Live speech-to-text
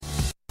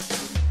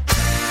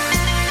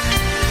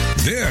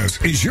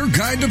This is your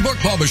guide to book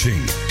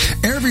publishing.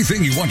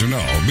 Everything you want to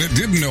know but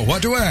didn't know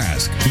what to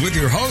ask with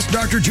your host,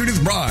 Dr. Judith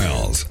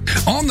Briles.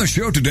 On the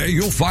show today,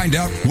 you'll find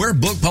out where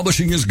book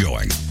publishing is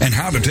going and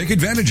how to take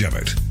advantage of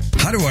it.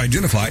 How to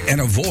identify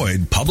and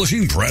avoid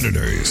publishing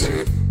predators.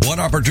 What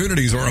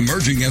opportunities are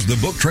emerging as the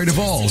book trade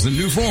evolves in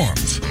new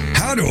forms.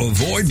 How to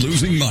avoid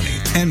losing money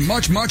and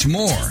much, much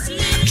more.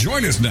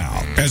 Join us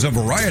now as a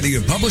variety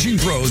of publishing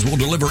pros will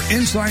deliver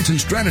insights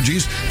and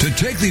strategies to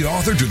take the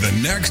author to the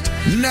next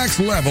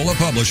level of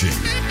publishing.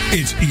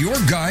 It's your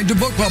guide to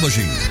book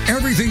publishing.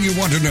 Everything you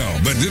want to know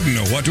but didn't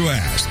know what to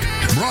ask.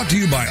 Brought to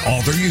you by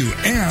Author U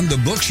and the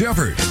Book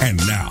Shepherd. And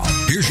now,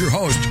 here's your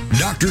host,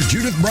 Dr.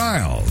 Judith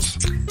Briles.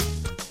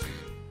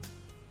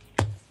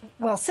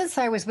 Well, since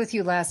I was with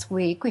you last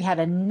week, we had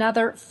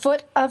another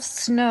foot of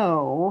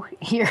snow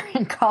here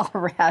in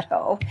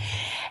Colorado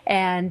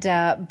and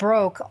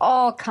broke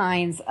all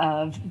kinds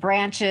of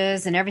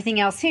branches and everything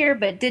else here,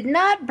 but did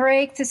not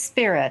break the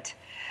spirit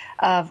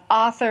of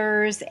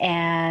authors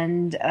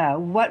and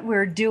what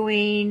we're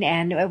doing.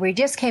 And we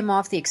just came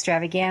off the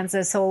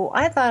extravaganza, so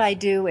I thought I'd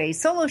do a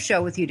solo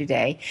show with you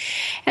today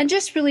and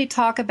just really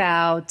talk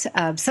about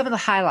some of the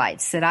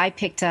highlights that I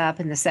picked up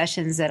in the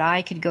sessions that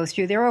I could go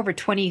through. There are over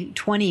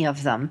 20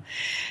 of them,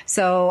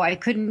 so I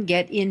couldn't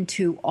get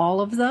into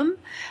all of them,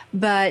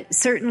 but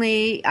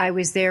certainly I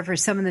was there for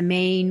some of the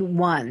main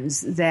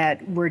ones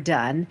that were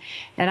done.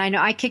 And I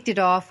know I kicked it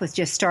off with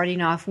just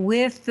starting off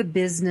with the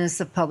business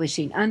of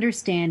publishing,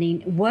 understanding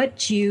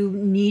what you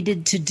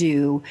needed to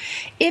do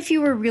if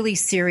you were really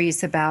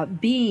serious about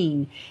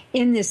being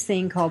in this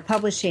thing called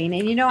publishing.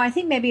 And, I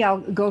think maybe I'll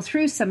go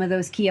through some of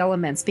those key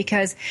elements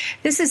because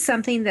this is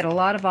something that a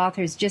lot of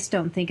authors just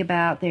don't think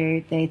about.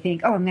 They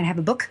think, oh, I'm going to have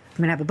a book. I'm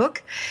going to have a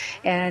book.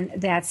 And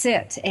that's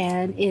it.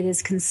 And it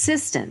is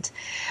consistent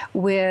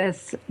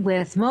with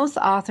most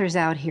authors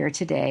out here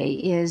today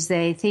is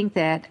they think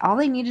that all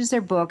they need is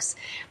their books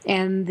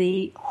and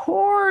the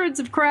hordes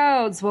of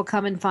crowds will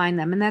come and find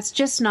them. And that's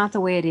just not the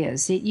way it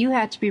is. You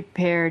have to be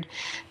prepared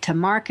to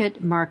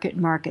market.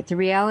 The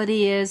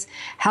reality is,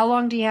 how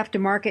long do you have to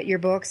market your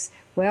books?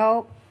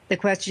 Well, the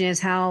question is,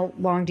 how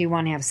long do you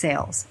want to have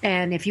sales?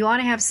 And if you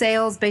want to have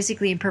sales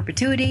basically in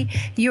perpetuity,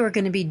 you are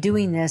going to be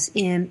doing this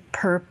in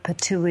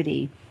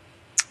perpetuity.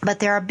 But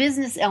there are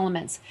business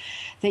elements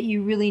that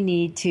you really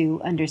need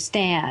to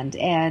understand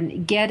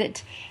and get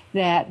it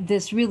that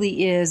this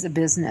really is a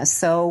business.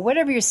 So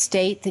whatever your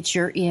state that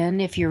you're in,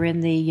 if you're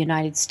in the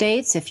United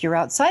States, if you're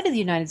outside of the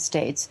United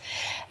States,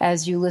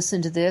 as you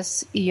listen to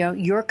this,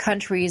 your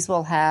countries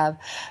will have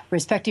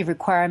respective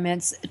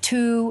requirements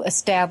to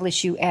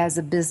establish you as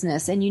a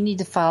business, and you need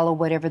to follow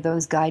whatever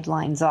those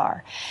guidelines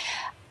are.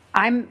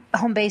 I'm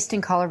home-based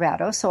in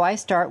Colorado, so I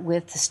start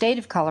with the state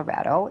of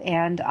Colorado,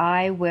 and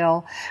I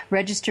will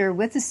register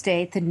with the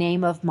state the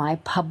name of my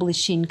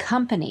publishing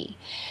company.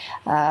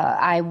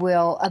 I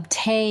will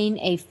obtain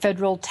a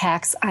federal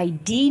tax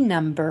ID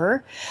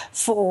number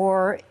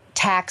for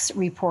tax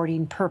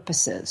reporting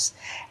purposes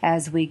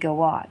as we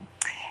go on.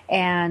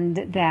 And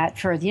that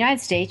for the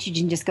United States, you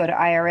can just go to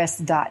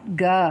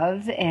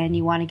irs.gov and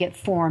you want to get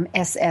Form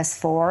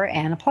SS4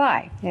 and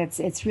apply.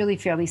 It's really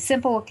fairly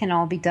simple. It can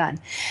all be done.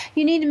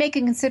 You need to make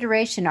a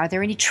consideration. Are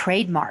there any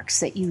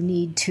trademarks that you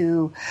need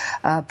to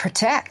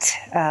protect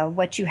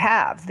what you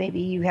have?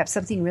 Maybe you have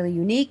something really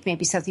unique,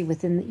 maybe something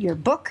within your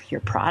book,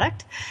 your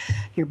product,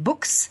 your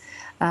books.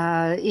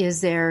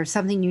 Is there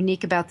something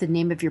unique about the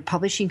name of your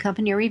publishing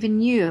company or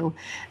even you?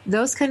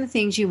 Those kind of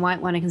things you might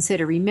want to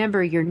consider.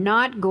 Remember, you're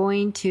not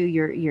going to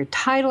your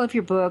title of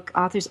your book.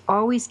 Authors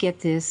always get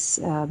this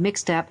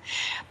mixed up.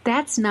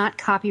 That's not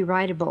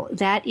copyrightable.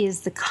 That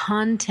is the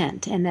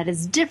content, and that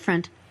is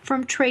different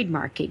from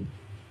trademarking.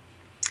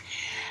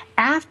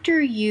 After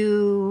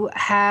you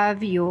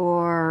have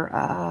your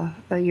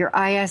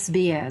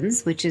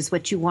ISBNs, which is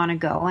what you want to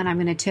go, and I'm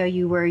going to tell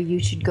you where you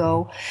should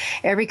go.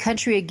 Every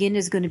country, again,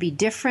 is going to be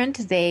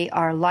different. They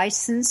are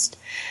licensed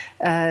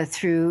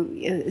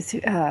through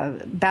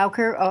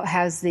Bowker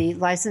has the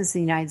license in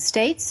the United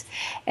States,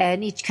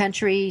 and each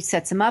country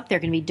sets them up. They're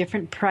going to be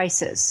different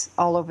prices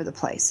all over the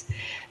place.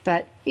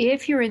 But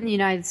if you're in the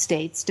United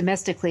States,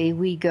 domestically,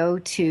 we go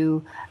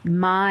to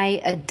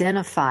My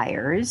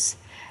Identifiers,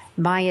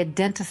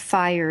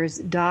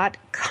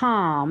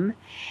 myidentifiers.com,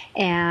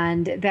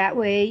 and that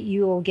way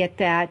you'll get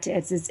that.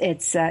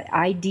 It's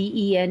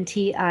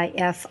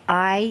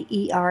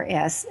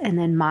IDENTIFIERS, and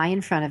then my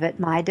in front of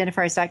it,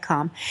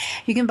 myidentifiers.com.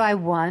 You can buy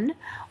one,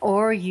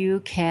 or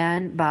you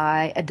can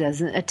buy a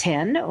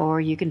 10,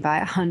 or you can buy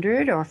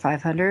 100 or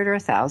 500 or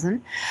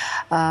 1,000.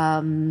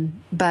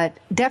 But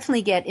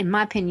definitely get, in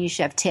my opinion, you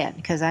should have 10,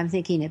 because I'm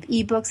thinking of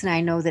ebooks, and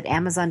I know that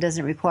Amazon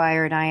doesn't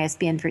require an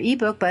ISBN for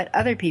ebook, but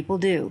other people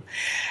do.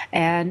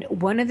 And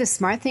one of the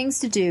smart things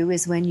to do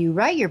is when you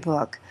write your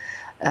book,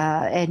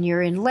 and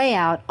you're in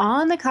layout,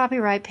 on the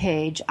copyright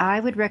page, I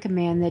would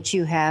recommend that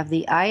you have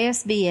the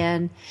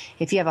ISBN.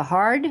 If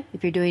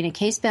you're doing a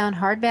case-bound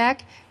hardback,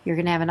 you're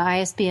going to have an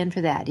ISBN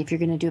for that. If you're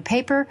going to do a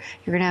paper,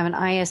 you're going to have an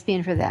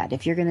ISBN for that.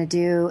 If you're going to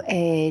do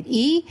an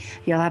E,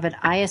 you'll have an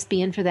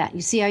ISBN for that.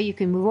 You see how you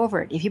can move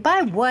over it. If you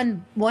buy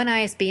one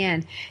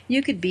ISBN,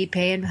 you could be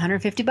paying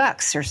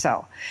 $150 or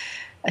so.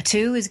 A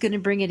 2 is going to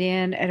bring it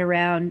in at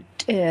around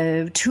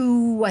I think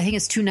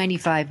it's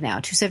 $295 now,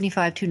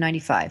 $275,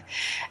 $295,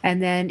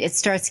 and then it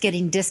starts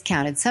getting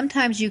discounted.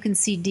 Sometimes you can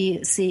see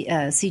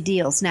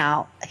deals.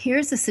 Now,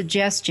 here's a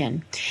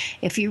suggestion: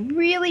 if you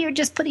really are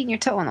just putting your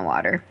toe in the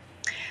water.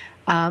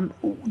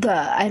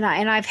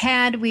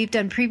 We've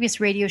done previous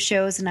radio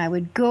shows, and I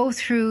would go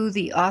through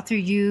the Author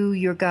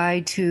Your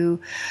Guide to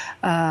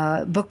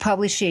Book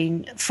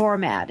Publishing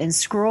format and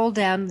scroll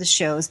down the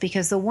shows,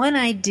 because the one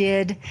I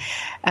did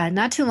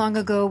not too long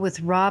ago with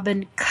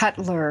Robin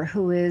Cutler,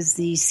 who is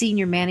the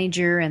senior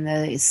manager and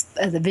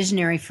the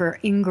visionary for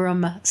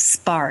Ingram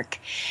Spark,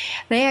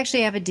 they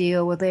actually have a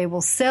deal where they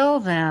will sell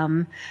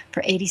them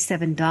for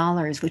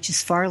 $87, which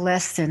is far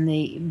less than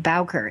the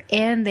Bowker,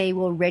 and they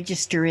will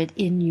register it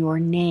in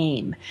your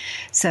name.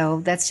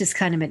 So that's just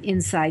kind of an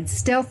inside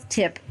stealth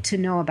tip to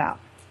know about.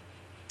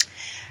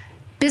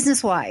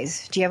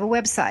 Business-wise, do you have a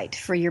website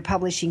for your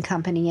publishing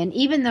company? And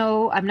even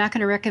though I'm not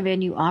going to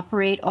recommend you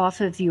operate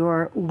off of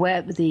your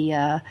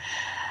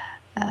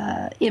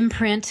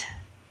imprint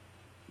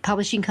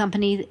publishing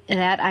company,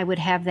 that I would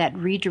have that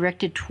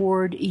redirected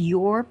toward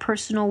your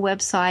personal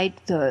website,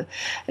 the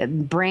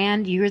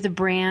brand. You're the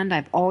brand.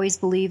 I've always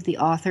believed the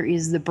author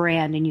is the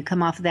brand, and you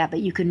come off of that,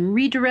 but you can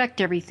redirect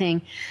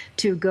everything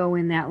to go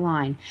in that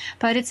line.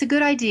 But it's a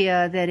good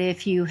idea that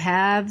if you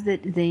have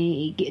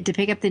to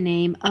pick up the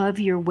name of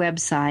your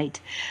website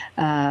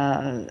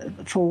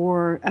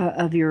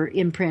of your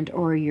imprint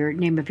or your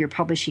name of your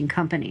publishing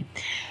company.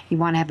 You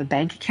want to have a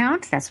bank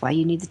account. That's why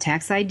you need the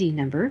tax ID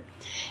number.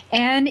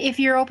 And if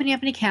you're opening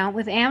up an account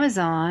with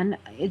Amazon,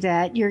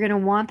 that you're going to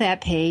want that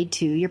paid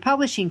to your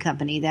publishing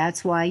company.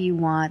 That's why you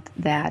want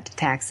that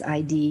tax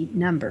ID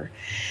number.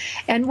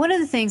 And one of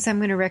the things I'm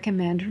going to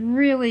recommend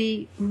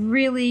really,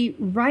 really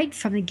right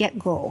from the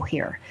get-go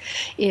here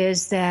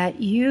is that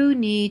you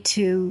need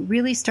to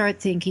really start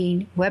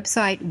thinking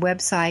website,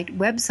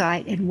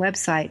 and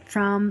website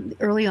from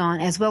early on,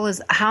 as well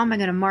as how am I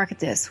going to market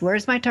this?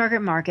 Where's my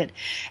target market?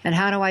 And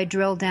how do I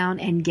drill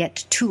down and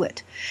get to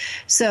it?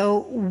 So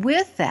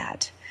with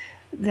that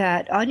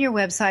on your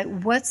website,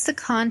 what's the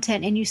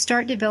content? And you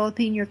start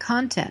developing your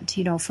content,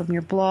 from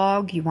your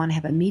blog. You want to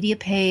have a media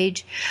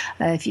page.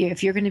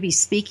 If you're going to be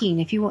speaking,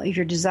 if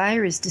your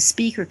desire is to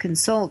speak or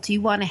consult,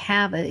 you want to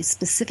have a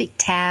specific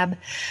tab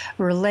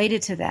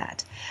related to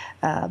that.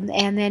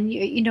 And then,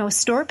 a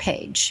store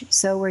page,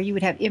 so where you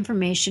would have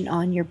information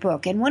on your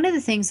book. And one of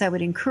the things I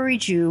would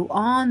encourage you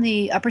on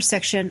the upper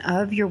section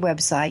of your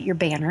website, your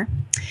banner,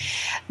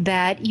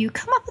 that you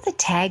come up with a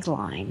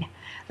tagline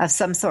of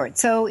some sort.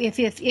 So if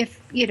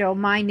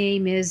my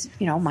name is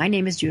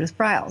Judith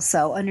Briles.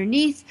 So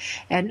underneath,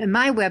 and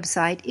my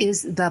website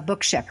is The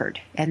Book Shepherd,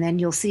 and then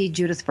you'll see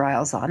Judith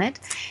Briles on it.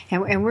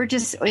 And we're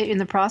just in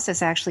the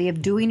process actually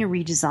of doing a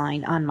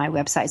redesign on my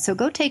website. So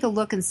go take a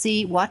look and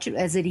watch it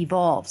as it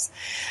evolves.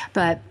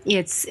 But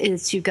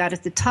it's you've got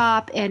at the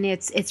top, and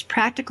it's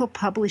practical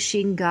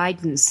publishing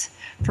guidance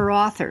for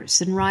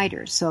authors and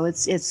writers. So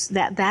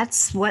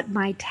that's what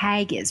my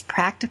tag is: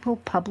 practical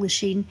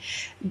publishing,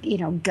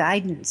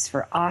 guidance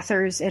for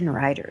authors and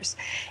writers.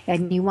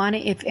 And you want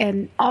to,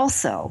 and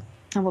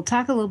we'll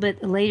talk a little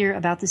bit later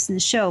about this in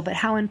the show, but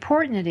how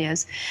important it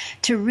is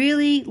to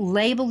really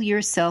label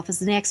yourself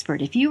as an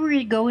expert. If you were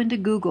to go into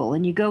Google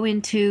and you go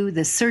into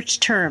the search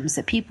terms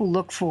that people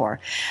look for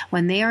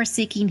when they are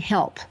seeking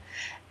help,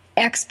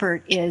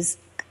 expert is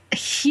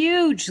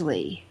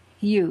hugely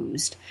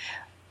used.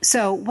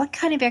 So what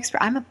kind of expert?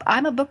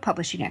 I'm a book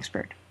publishing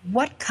expert.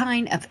 What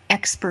kind of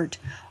expert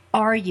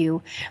are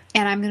you?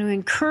 And I'm going to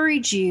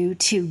encourage you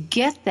to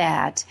get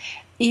that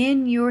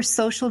in your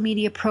social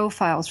media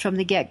profiles from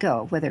the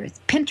get-go, whether it's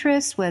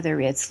Pinterest, whether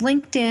it's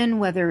LinkedIn,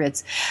 whether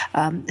it's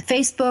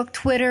Facebook,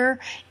 Twitter,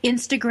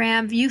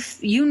 Instagram,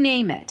 you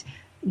name it.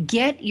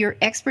 Get your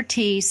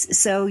expertise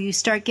so you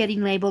start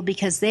getting labeled,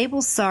 because they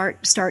will start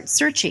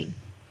searching.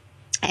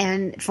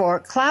 And for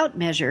clout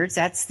measures,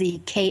 that's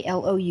the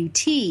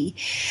KLOUT,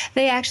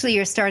 they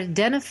actually start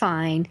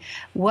identifying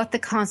what the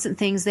constant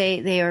things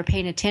they are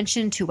paying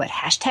attention to, what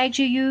hashtags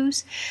you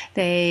use.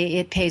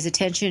 It pays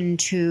attention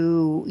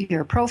to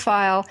your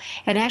profile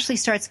and actually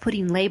starts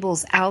putting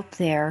labels out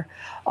there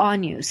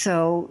on you.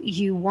 So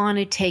you want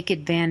to take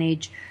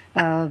advantage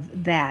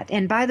of that.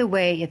 And by the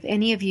way, if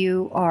any of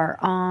you are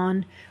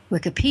on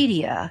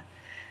Wikipedia,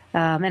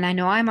 and I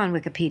know I'm on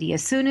Wikipedia.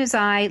 As soon as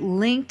I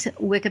linked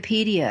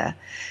Wikipedia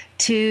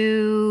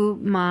to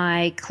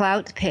my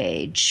Clout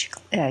page,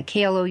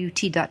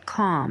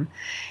 KLOUT.com,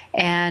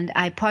 and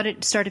I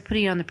started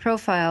putting it on the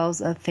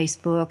profiles of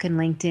Facebook and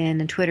LinkedIn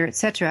and Twitter,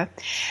 etc.,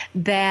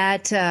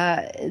 that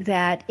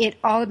it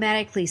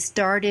automatically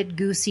started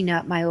goosing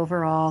up my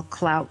overall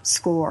Clout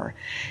score.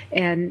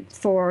 And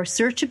for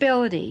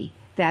searchability,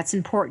 that's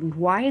important.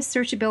 Why is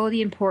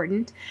searchability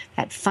important?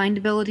 That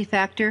findability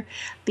factor?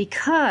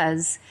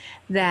 Because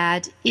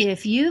that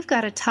if you've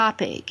got a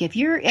topic, if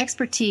your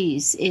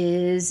expertise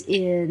is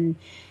in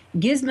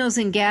gizmos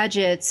and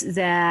gadgets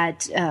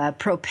that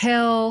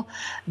propel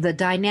the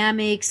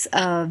dynamics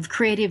of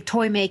creative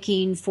toy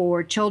making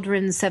for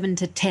children 7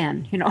 to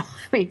 10,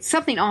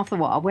 something off the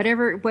wall,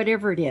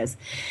 whatever it is,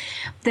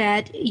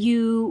 that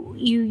you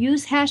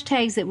use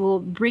hashtags that will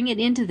bring it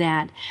into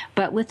that,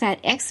 but with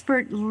that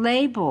expert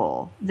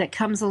label that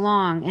comes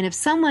along. And if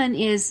someone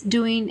is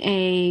doing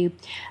a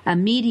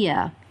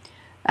media,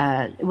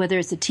 whether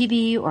it's a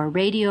TV or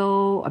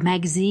radio, a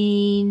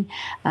magazine,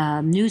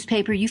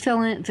 newspaper, you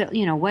fill in,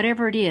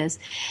 whatever it is,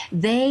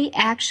 they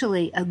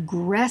actually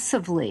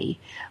aggressively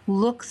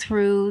look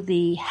through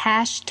the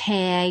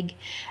hashtag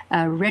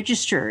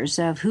registers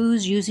of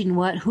who's using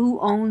what, who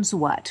owns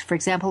what. For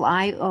example,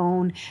 I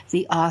own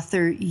the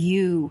author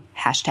you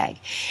hashtag.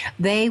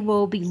 They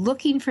will be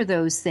looking for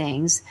those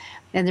things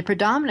and the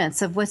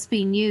predominance of what's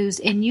being used,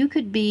 and you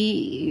could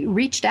be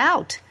reached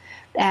out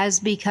as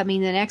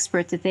becoming an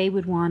expert that they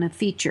would want to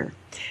feature.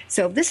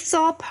 So this is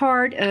all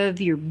part of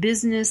your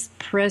business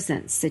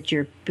presence that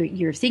you're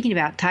thinking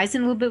about. Ties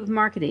in a little bit with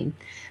marketing,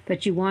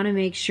 but you want to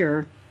make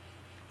sure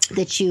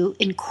that you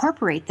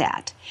incorporate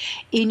that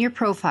in your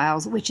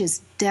profiles, which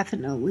is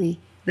definitely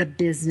the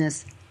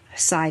business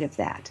side of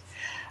that.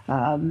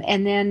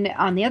 And then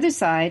on the other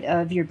side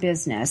of your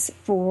business,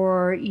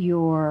 for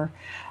your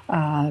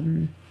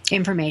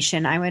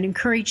information, I would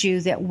encourage you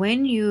that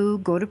when you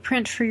go to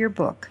print for your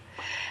book,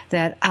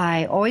 that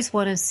I always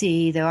want to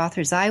see the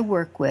authors I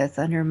work with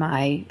under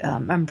my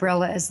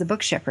umbrella as the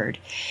Book Shepherd,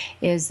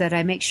 is that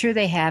I make sure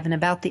they have an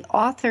About the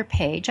Author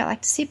page. I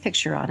like to see a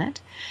picture on it.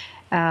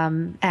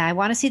 And I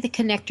want to see the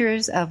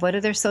connectors of what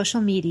are their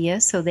social media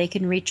so they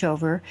can reach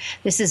over.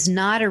 This is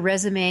not a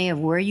resume of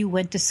where you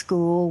went to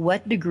school,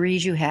 what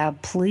degrees you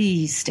have.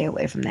 Please stay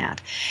away from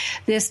that.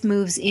 This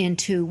moves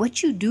into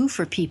what you do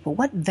for people,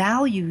 what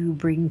value you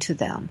bring to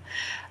them.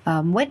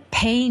 What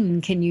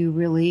pain can you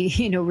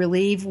really,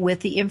 relieve with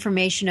the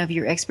information of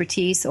your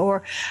expertise?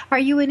 Or are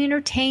you an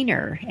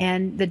entertainer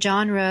and the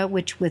genre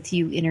with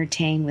you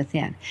entertain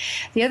within?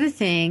 The other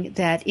thing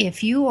that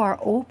if you are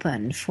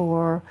open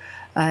for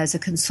as a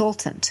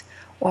consultant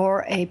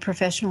or a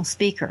professional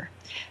speaker,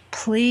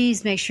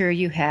 please make sure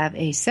you have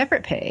a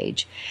separate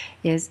page,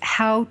 is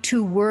how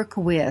to work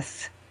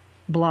with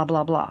blah,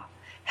 blah, blah.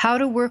 How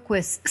to work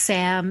with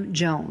Sam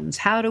Jones,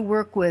 how to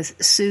work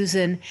with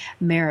Susan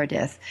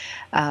Meredith,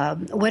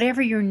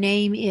 whatever your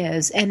name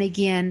is. And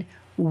again,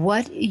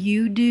 what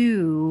you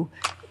do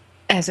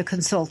as a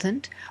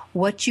consultant,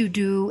 what you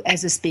do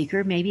as a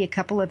speaker, maybe a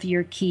couple of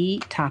your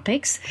key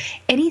topics,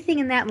 anything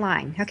in that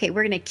line. Okay,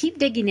 we're going to keep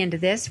digging into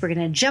this. We're going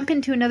to jump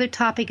into another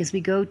topic as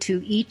we go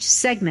to each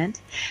segment.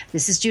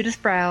 This is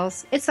Judith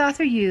Briles. It's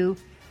Author You,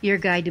 your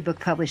guide to book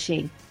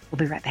publishing. We'll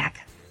be right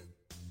back.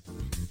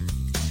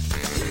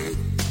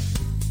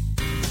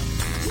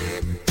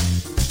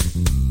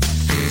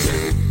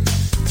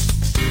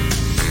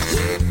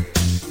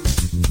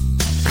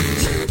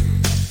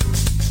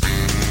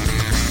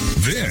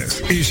 This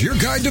is your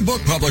guide to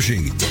book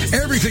publishing.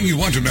 Everything you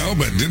want to know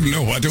but didn't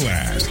know what to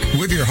ask.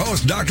 With your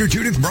host, Dr.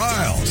 Judith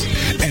Briles.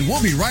 And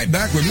we'll be right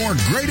back with more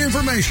great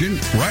information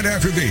right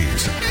after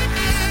these.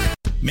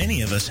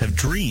 Many of us have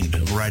dreamed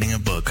of writing a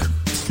book.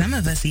 Some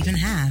of us even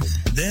have.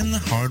 Then the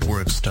hard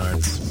work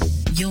starts.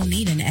 You'll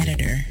need an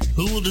editor.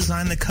 Who will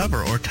design the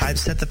cover or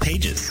typeset the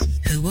pages?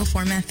 Who will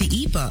format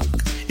the ebook?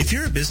 If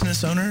you're a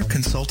business owner,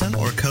 consultant,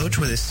 or coach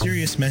with a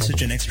serious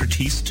message and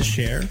expertise to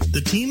share,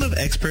 the team of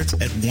experts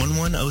at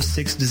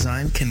 1106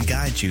 Design can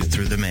guide you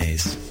through the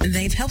maze.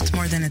 They've helped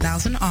more than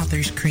 1,000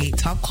 authors create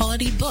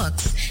top-quality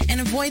books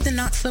and avoid the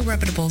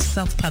not-so-reputable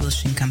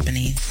self-publishing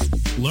companies.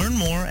 Learn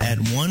more at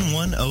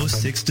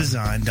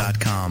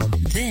 1106design.com.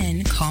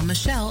 Then call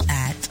Michelle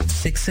at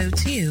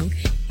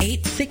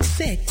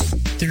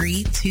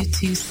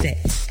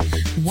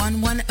 602-866-3226.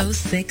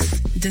 1106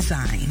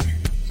 Design.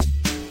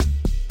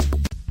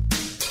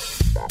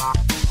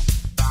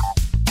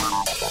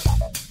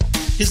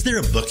 Is there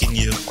a book in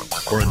you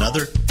or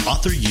another?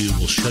 Author You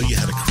will show you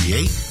how to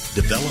create,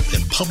 develop,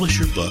 and publish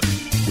your book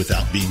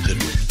without being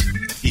hoodwinked.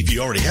 If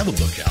you already have a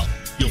book out,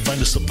 you'll find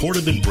a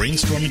supportive and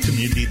brainstorming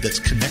community that's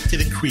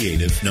connected and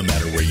creative no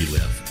matter where you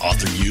live.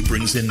 Author You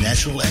brings in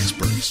national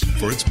experts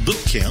for its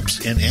book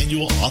camps and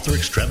annual author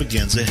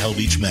extravaganza held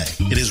each May.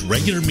 It has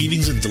regular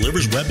meetings and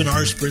delivers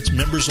webinars for its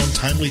members on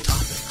timely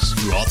topics.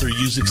 Through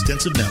AuthorU's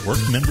extensive network,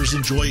 members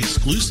enjoy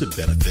exclusive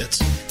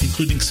benefits,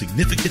 including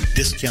significant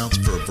discounts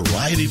for a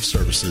variety of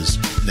services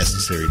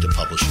necessary to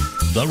publishing.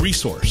 The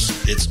Resource,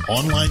 its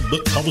online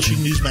book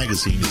publishing news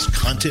magazine, is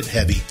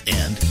content-heavy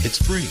and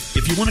it's free.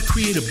 If you want to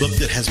create a book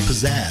that has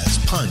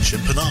pizzazz, punch,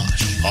 and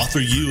panache,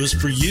 AuthorU is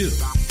for you.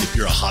 If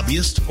you're a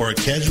hobbyist or a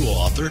casual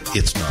author,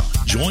 it's not.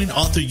 Join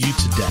AuthorU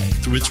today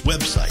through its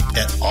website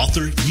at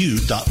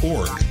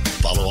authoru.org.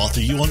 Follow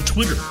AuthorU on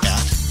Twitter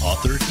at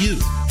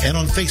AuthorU and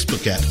on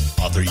Facebook at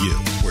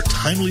AuthorU, where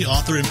timely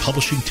author and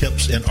publishing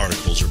tips and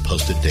articles are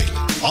posted daily.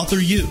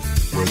 AuthorU,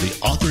 where the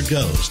author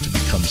goes to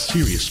become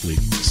seriously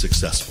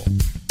successful.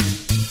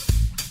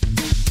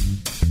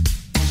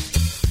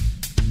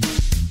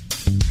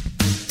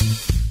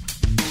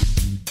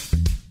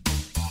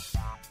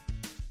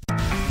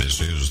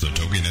 This is the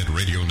TogiNet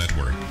Radio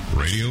Network,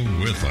 radio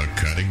with a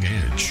cutting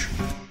edge.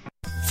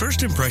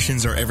 First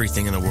impressions are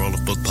everything in the world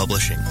of book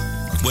publishing.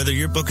 Whether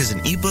your book is an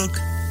ebook,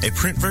 a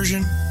print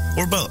version,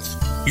 or both,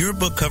 your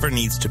book cover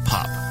needs to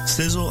pop,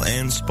 sizzle,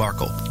 and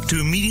sparkle to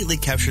immediately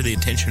capture the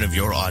attention of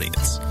your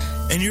audience.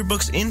 And your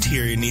book's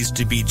interior needs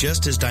to be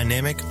just as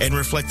dynamic and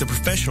reflect the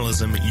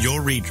professionalism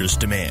your readers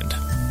demand.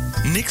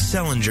 Nick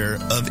Sellinger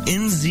of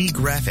NZ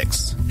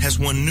Graphics has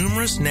won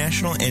numerous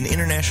national and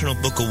international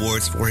book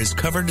awards for his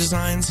cover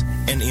designs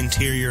and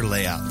interior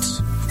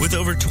layouts. With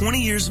over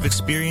 20 years of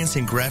experience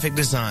in graphic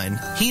design,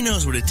 he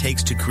knows what it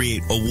takes to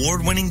create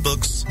award-winning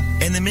books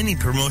and the many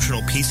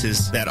promotional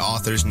pieces that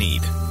authors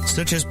need,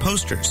 such as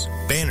posters,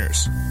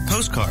 banners,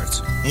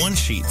 postcards,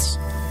 one-sheets,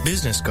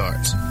 business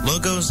cards,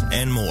 logos,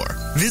 and more.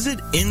 Visit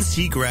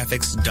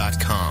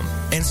ncgraphics.com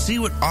and see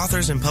what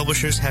authors and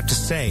publishers have to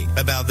say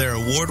about their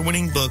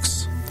award-winning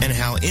books and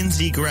how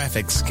NZ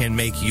Graphics can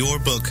make your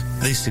book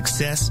the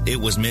success it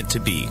was meant to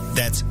be.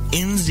 That's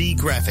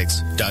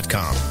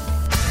nzgraphics.com.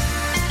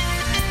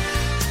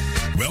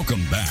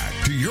 Welcome back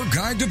to your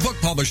guide to book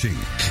publishing.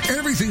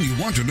 Everything you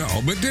want to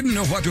know but didn't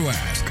know what to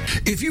ask.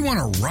 If you want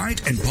to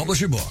write and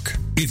publish a book,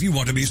 if you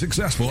want to be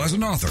successful as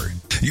an author,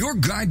 your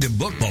guide to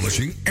book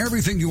publishing,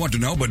 everything you want to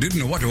know but didn't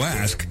know what to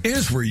ask,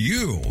 is for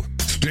you.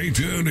 Stay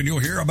tuned and you'll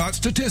hear about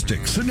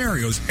statistics,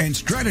 scenarios, and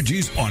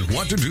strategies on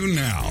what to do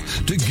now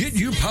to get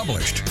you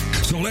published.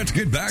 So let's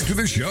get back to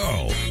the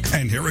show.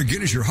 And here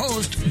again is your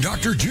host,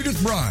 Dr. Judith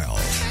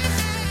Briles.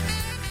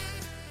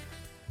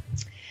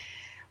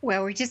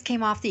 Well, we just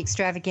came off the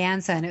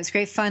extravaganza, and it was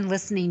great fun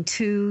listening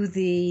to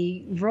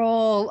the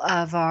role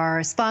of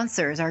our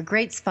sponsors, our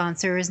great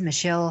sponsors.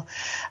 Michelle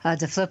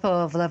DeFlippo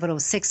of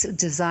 1106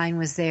 Design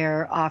was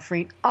there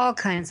offering all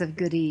kinds of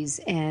goodies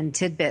and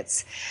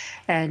tidbits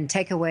and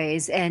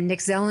takeaways. And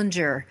Nick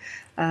Zellinger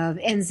of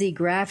NZ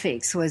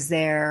Graphics was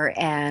there,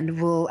 and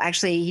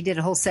he did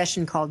a whole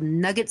session called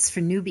Nuggets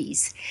for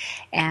Newbies,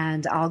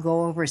 and I'll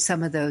go over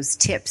some of those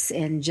tips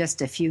in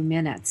just a few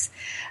minutes.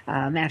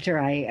 After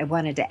I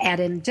wanted to add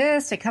in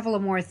just a couple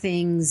of more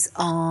things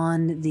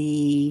on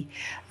the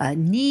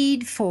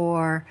need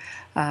for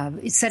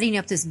setting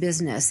up this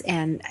business.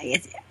 And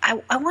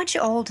I want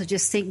you all to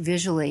just think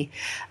visually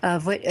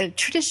of what a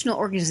traditional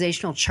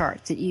organizational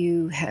chart that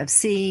you have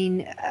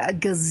seen a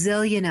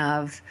gazillion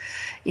of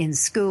in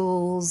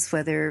schools,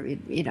 whether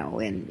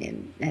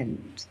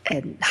in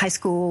high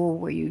school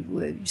where you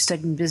were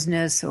studying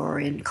business, or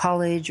in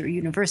college or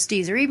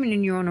universities, or even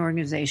in your own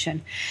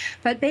organization.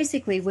 But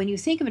basically, when you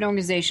think of an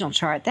organizational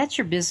chart, that's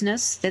your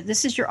business, that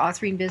this is your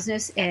authoring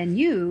business, and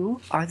you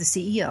are the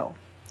CEO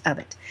of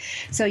it.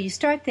 So you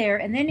start there,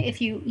 and then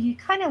if you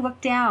kind of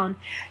look down,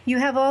 you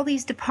have all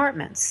these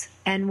departments,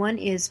 and one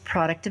is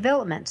product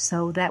development.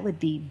 So that would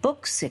be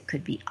books, it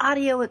could be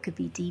audio, it could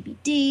be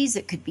DVDs,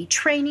 it could be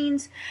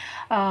trainings,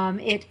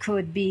 it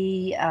could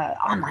be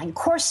online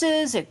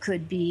courses, it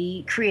could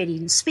be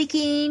creating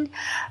speaking,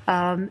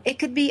 it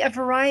could be a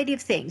variety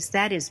of things.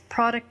 That is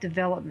product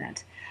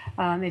development.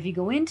 If you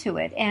go into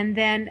it, and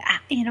then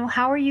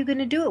how are you going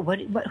to do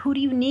it? Who do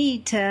you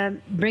need to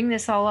bring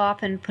this all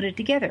off and put it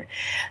together?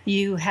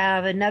 You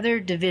have another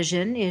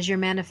division is your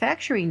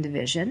manufacturing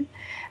division,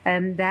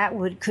 and that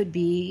could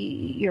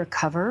be your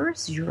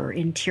covers, your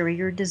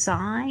interior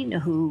design,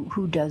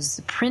 who does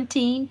the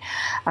printing,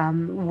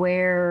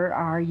 where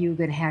are you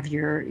going to have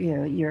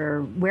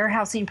your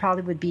warehousing?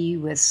 Probably would be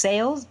with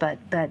sales, but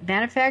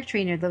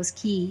manufacturing are those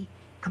key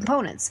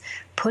components,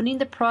 putting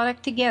the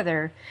product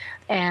together,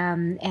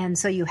 and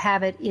so you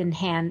have it in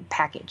hand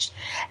packaged.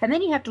 And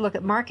then you have to look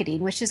at marketing,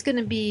 which is going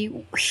to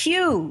be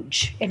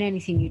huge in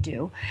anything you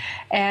do.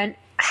 And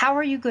how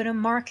are you going to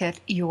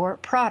market your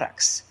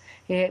products?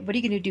 What are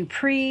you going to do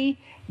pre,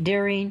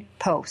 during,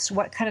 post?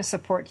 What kind of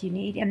support do you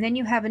need? And then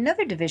you have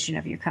another division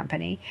of your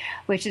company,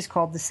 which is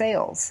called the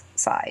sales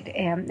side.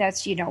 And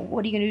that's,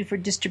 what are you going to do for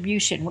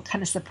distribution? What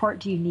kind of support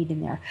do you need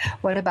in there?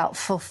 What about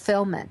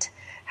fulfillment?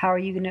 How are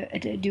you going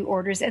to do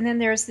orders? And then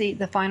there's the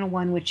final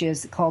one, which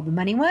is called the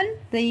money one,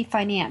 the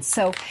finance.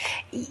 So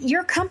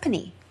your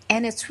company,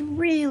 and it's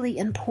really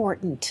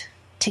important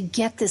to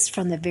get this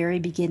from the very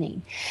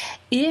beginning.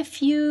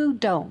 If you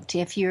don't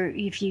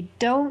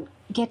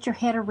get your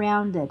head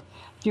around it,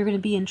 you're going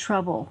to be in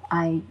trouble.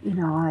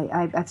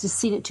 I've just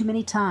seen it too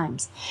many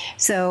times.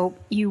 So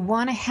you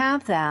want to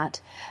have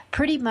that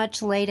pretty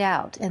much laid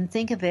out and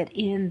think of it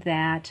in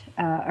that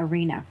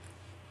arena.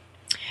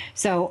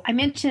 So I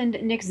mentioned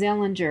Nick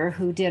Zellinger,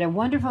 who did a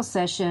wonderful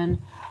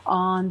session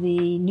on the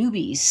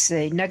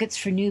newbies, Nuggets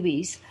for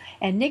Newbies.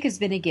 And Nick has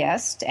been a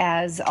guest,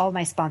 as all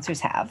my sponsors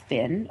have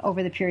been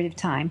over the period of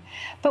time.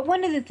 But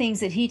one of the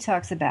things that he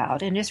talks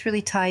about, and this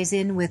really ties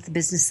in with the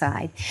business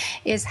side,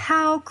 is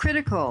how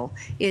critical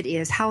it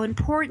is, how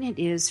important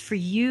it is for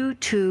you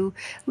to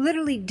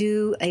literally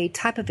do a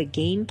type of a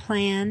game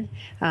plan.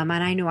 And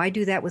I know I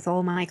do that with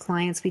all my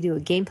clients. We do a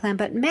game plan,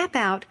 but map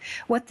out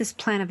what this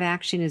plan of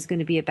action is going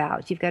to be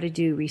about. You've got to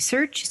do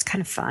research. It's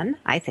kind of fun,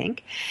 I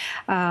think.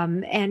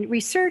 And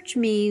research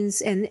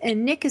means, and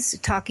Nick is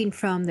talking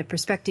from the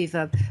perspective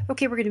of,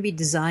 okay, we're going to be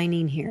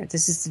designing here.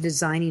 This is the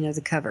designing of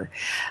the cover.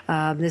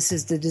 This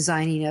is the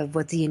designing of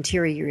what the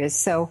interior is.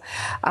 So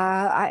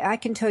I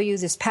can tell you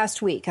this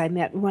past week, I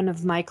met one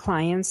of my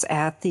clients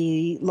at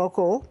the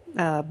local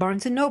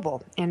Barnes &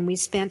 Noble, and we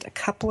spent a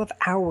couple of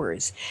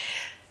hours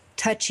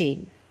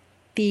touching,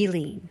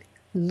 feeling,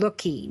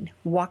 looking,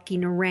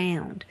 walking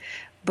around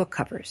book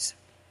covers.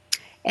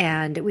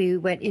 And we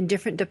went in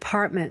different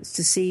departments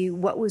to see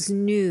what was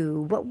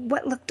new,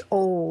 what looked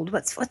old,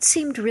 what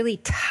seemed really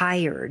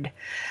tired,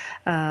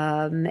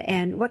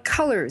 and what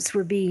colors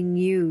were being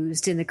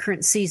used in the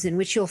current season,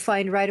 which you'll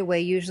find right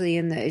away. Usually,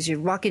 as you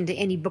walk into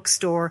any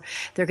bookstore,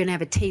 they're going to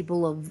have a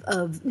table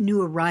of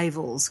new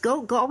arrivals.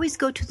 Always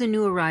go to the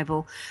new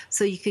arrival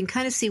so you can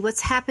kind of see what's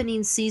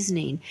happening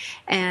seasoning,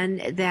 and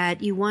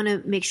that you want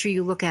to make sure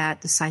you look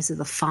at the size of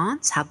the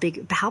fonts, how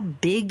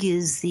big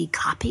is the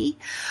copy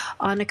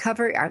on a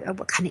cover.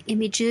 What kind of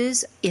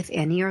images, if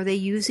any, are they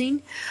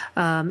using?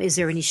 Is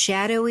there any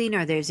shadowing?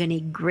 Are there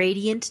any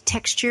gradient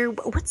texture?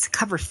 What's the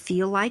cover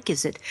feel like?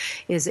 Is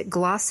it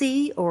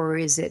glossy, or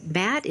is it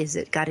matte? Is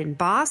it got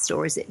embossed,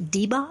 or is it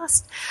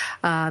debossed?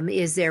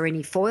 Is there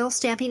any foil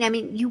stamping? I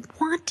mean, you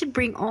want to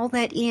bring all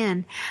that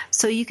in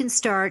so you can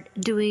start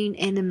doing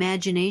an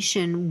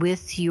imagination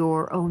with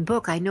your own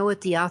book. I know at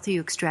the Author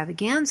U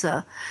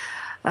Extravaganza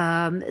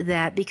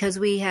that because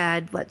we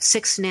had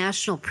 6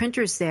 national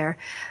printers there,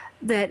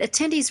 that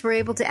attendees were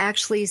able to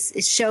actually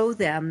show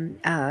them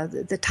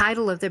the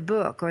title of their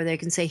book, or they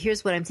can say,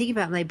 here's what I'm thinking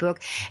about in my book.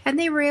 And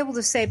they were able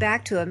to say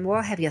back to them,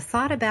 well, have you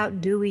thought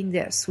about doing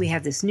this? We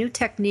have this new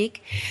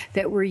technique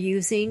that we're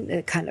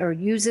using, or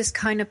use this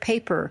kind of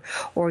paper,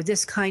 or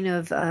this kind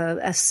of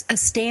a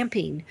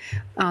stamping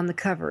on the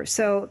cover.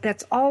 So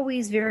that's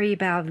always very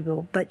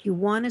valuable, but you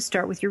want to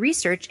start with your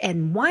research,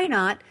 and why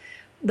not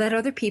let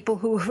other people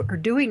who are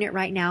doing it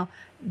right now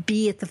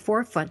be at the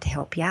forefront to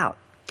help you out.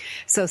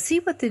 So see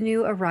what the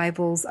new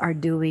arrivals are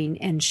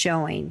doing and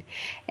showing,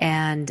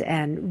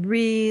 and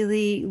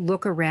really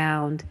look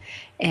around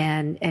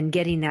and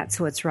getting that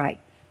so it's right.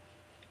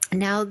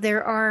 Now,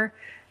 there are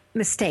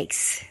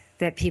mistakes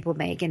that people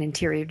make in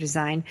interior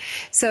design.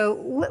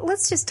 So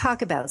let's just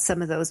talk about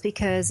some of those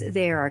because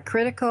they are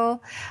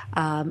critical.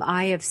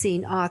 I have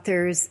seen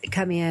authors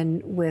come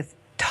in with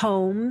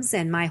tomes,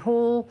 and my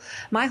whole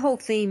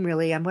theme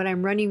really, and what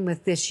I'm running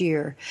with this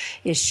year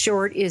is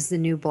short is the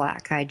new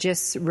black. I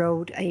just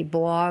wrote a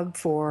blog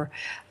for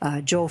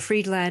Joel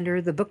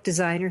Friedlander, the book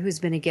designer who's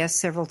been a guest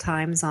several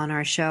times on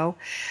our show,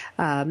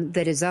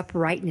 that is up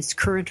right and it's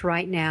current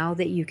right now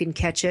that you can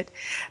catch it.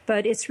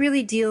 But it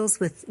really deals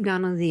with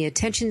not only the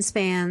attention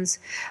spans,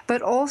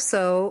 but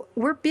also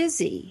we're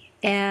busy.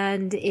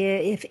 And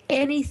if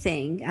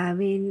anything, I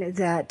mean,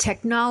 the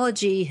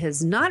technology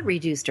has not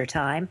reduced our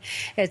time.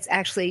 It's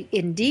actually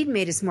indeed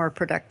made us more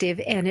productive,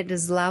 and it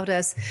has allowed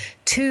us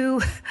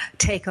to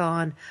take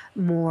on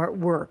more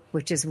work,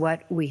 which is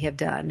what we have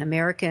done.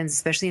 Americans,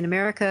 especially in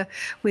America,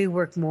 we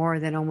work more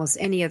than almost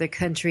any other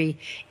country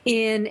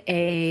in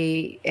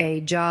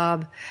a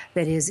job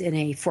that is in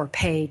a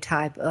for-pay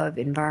type of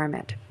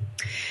environment.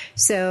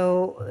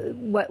 So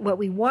what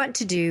we want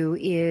to do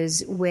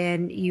is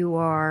when you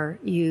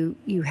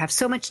have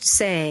so much to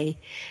say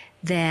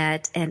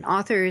that, and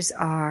authors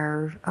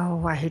are,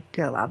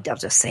 I'll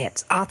just say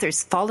it,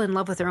 authors fall in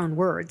love with their own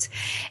words,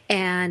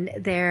 and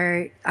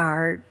they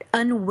are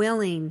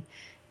unwilling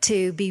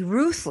to be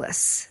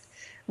ruthless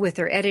with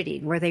their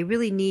editing, where they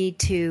really need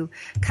to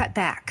cut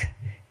back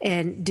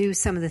and do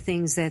some of the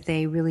things that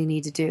they really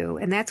need to do.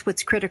 And that's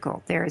what's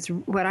critical. There's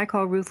what I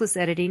call ruthless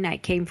editing. I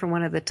came from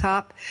one of the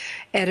top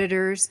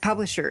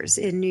publishers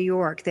in New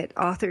York, that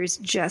authors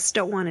just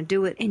don't want to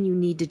do it, and you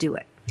need to do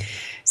it.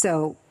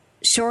 So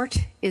short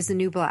is the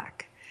new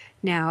black.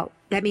 Now,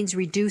 that means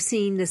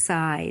reducing the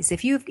size.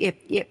 If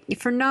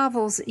for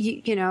novels,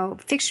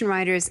 fiction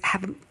writers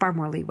have far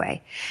more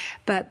leeway.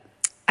 But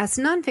us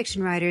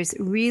nonfiction writers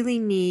really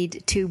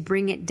need to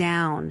bring it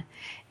down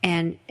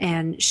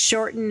and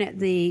shorten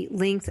the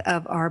length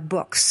of our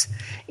books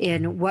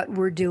in what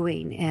we're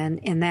doing and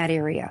in that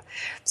area.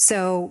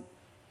 So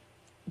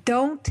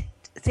don't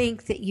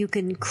think that you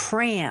can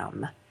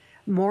cram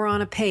more on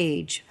a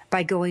page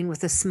by going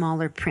with a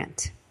smaller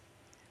print.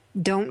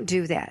 Don't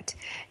do that.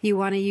 You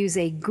want to use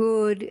a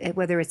good,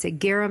 whether it's a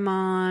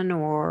Garamond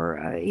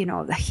or,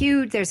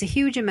 there's a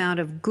huge amount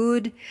of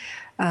good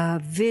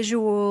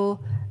visual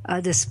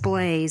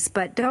displays,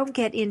 but don't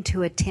get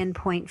into a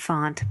 10-point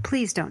font.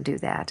 Please don't do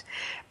that.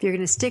 If you're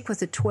going to stick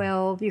with a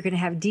 12, you're going to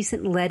have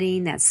decent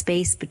leading, that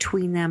space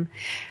between them.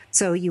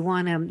 So you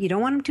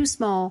don't want them too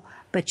small,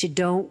 but you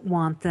don't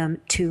want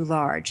them too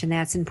large, and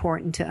that's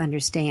important to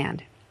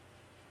understand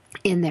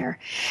in there.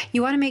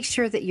 You want to make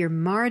sure that your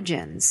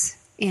margins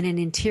in an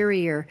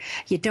interior,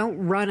 you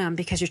don't run them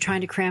because you're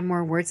trying to cram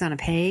more words on a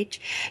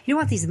page. You don't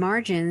want these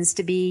margins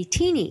to be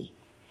teeny,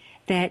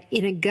 that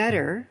in a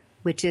gutter,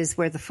 which is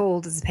where the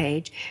fold is the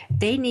page,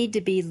 they need to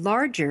be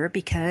larger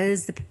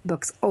because the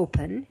book's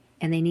open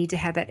and they need to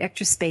have that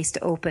extra space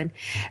to open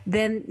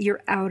than your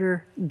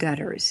outer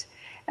gutters.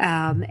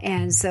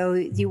 And so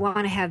you want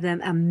to have them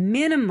a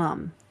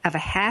minimum of a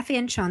 1/2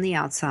 inch on the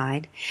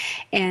outside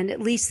and at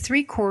least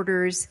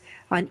 3/4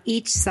 on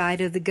each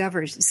side of the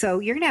gutters. So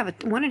you're going to have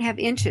 1.5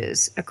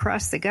 inches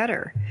across the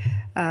gutter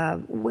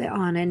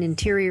on an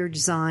interior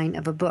design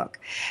of a book.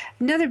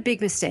 Another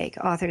big mistake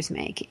authors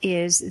make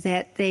is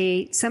that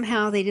they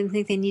didn't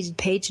think they needed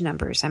page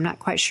numbers. I'm not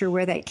quite sure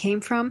where that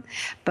came from,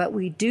 but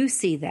we do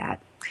see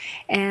that.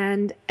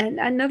 And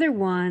another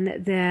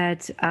one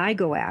that I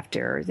go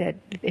after that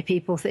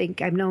people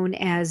think I'm known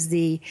as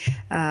the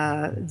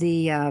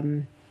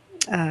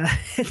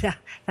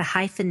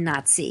hyphen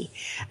Nazi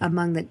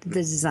among the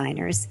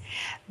designers,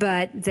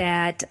 but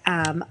that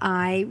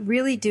I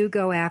really do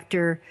go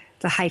after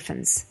the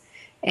hyphens,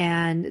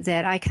 and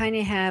that I kind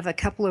of have a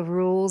couple of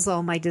rules.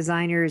 All my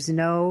designers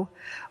know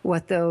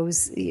what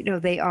those,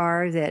 they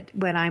are, that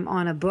when I'm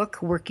on a book,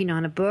 working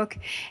on a book,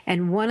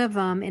 and one of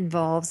them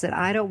involves that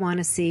I don't want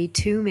to see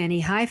too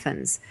many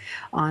hyphens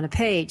on a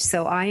page.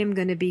 So I am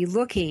going to be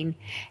looking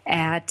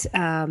at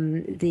I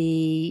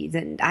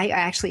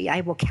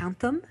will count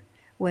them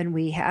when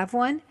we have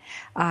one.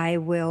 I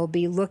will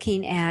be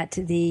looking at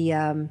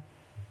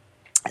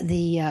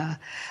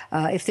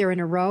if they're in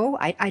a row,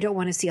 I don't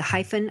want to see a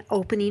hyphen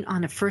opening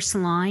on the first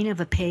line of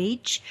a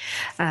page.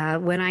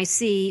 When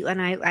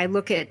I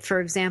look at, for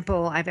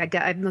example,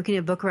 I'm looking at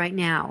a book right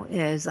now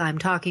as I'm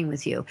talking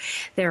with you.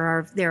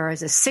 There are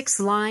 6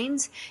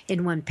 lines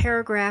in one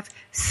paragraph.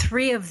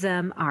 3 of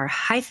them are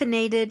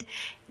hyphenated,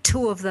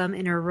 2 of them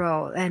in a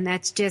row, and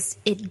that's just,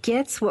 it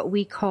gets what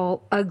we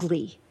call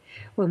ugly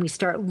when we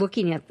start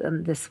looking at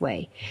them this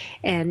way.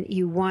 And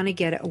you want to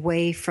get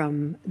away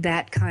from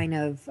that kind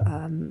of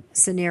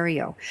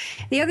scenario.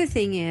 The other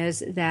thing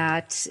is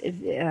that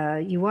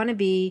you want to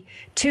be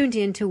tuned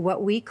into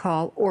what we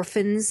call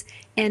orphans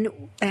and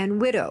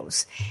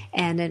widows.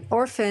 And an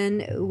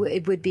orphan,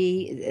 it would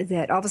be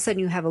that all of a sudden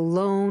you have a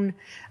lone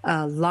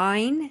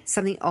line,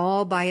 something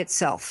all by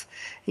itself.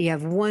 You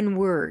have one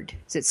word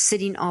that's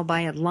sitting all by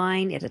a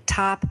line at the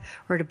top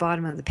or at the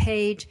bottom of the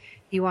page.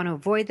 You want to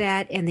avoid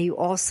that, and you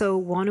also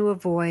want to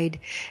avoid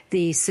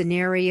the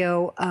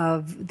scenario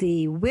of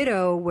the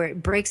widow where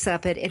it breaks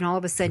up and all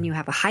of a sudden you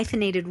have a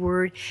hyphenated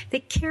word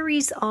that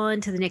carries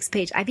on to the next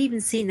page. I've even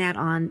seen that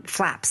on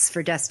flaps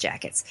for dust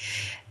jackets.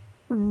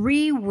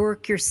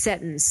 Rework your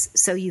sentence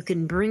so you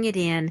can bring it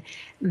in,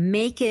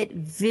 make it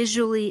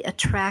visually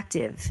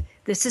attractive.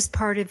 This is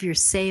part of your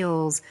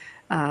sales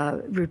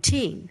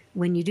routine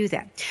when you do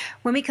that.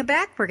 When we come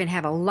back, we're going to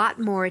have a lot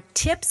more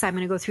tips. I'm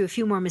going to go through a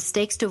few more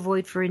mistakes to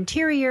avoid for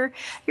interior.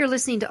 You're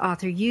listening to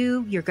Author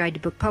U, your guide to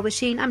book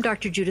publishing. I'm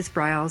Dr. Judith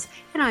Briles,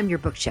 and I'm your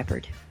book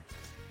shepherd.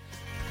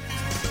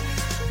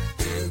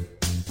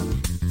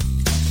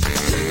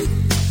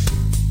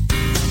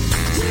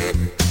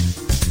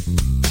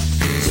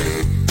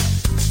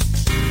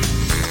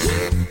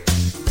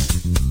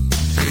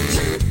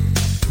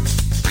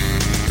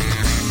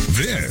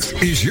 This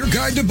is your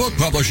guide to book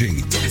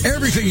publishing.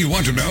 Everything you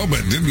want to know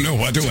but didn't know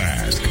what to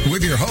ask.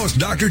 With your host,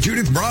 Dr.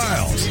 Judith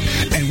Briles.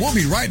 And we'll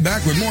be right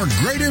back with more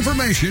great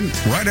information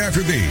right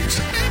after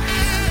these.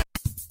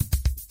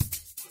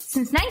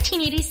 Since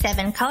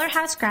 1987, Color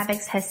House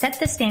Graphics has set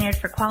the standard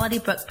for quality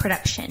book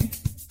production.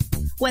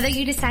 Whether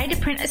you decide to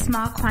print a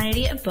small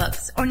quantity of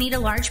books or need a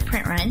large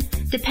print run,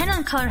 depend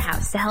on Color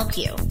House to help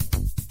you.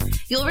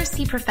 You'll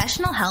receive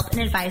professional help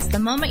and advice the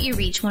moment you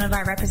reach one of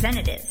our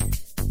representatives.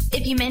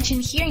 If you mention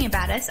hearing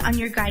about us on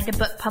your guide to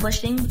book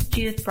publishing with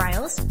Judith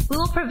Briles, we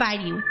will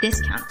provide you a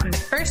discount on the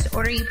first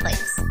order you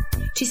place.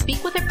 To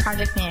speak with a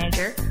project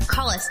manager,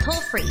 call us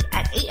toll-free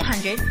at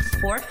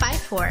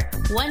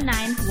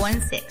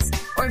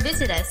 800-454-1916 or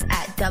visit us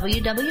at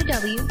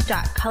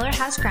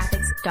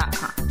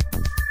www.colorhousegraphics.com.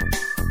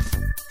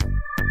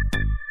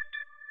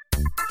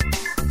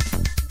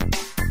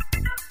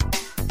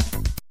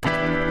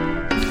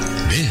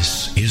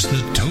 This is the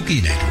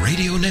TogiNet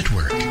Radio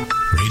Network.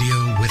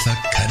 Radio with a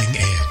cutting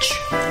edge.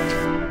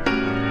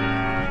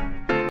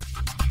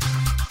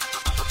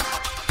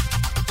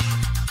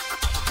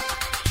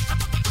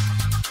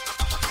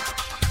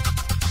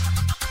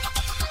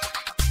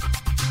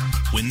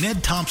 When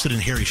Ned Thompson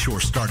and Harry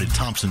Shore started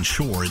Thompson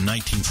Shore in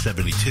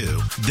 1972,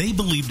 they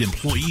believed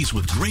employees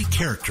with great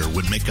character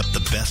would make up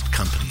the best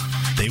company.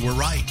 They were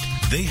right.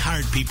 They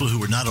hired people who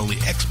were not only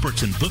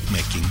experts in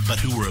bookmaking, but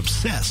who were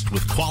obsessed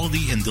with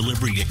quality and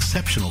delivering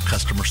exceptional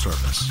customer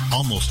service.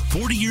 Almost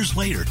 40 years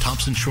later,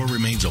 Thompson Shore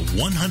remains a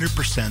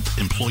 100%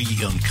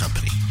 employee-owned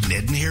company.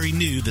 Ned and Harry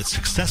knew that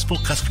successful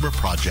customer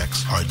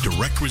projects are a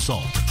direct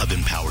result of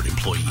empowered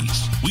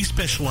employees. We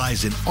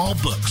specialize in all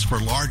books for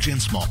large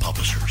and small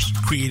publishers,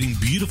 creating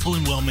beautiful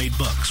and well-made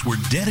books. We're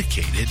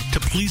dedicated to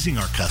pleasing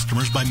our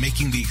customers by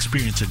making the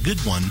experience a good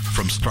one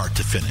from start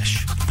to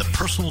finish. The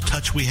personal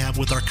touch we have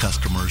with our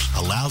customers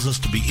allows us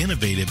to be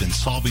innovative in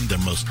solving their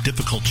most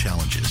difficult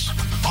challenges.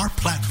 Our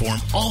platform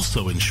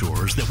also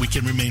ensures that we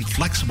can remain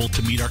flexible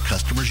to meet our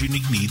customers'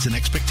 unique needs and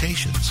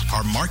expectations.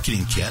 Our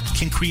marketing kit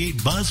can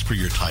create buzz for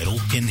your title,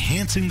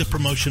 enhancing the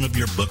promotion of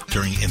your book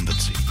during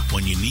infancy.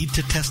 When you need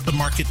to test the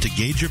market to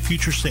gauge your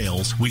future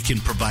sales, we can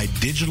provide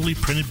digitally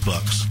printed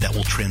books that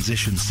will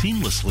transition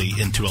seamlessly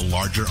into a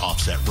larger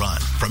offset run.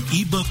 From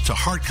ebook to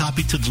hard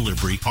copy to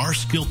delivery, our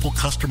skillful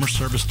customer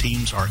service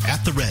teams are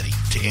at the ready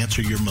to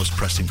answer your most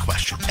pressing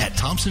question. At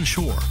Thompson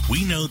Shore,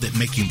 we know that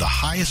making the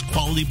highest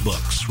quality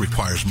books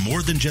requires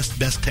more than just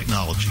best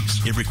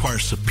technologies. It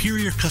requires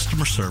superior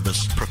customer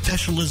service,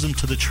 professionalism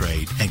to the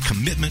trade, and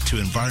commitment to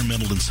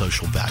environmental and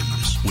social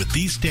values. With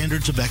these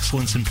standards of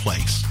excellence in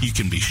place, you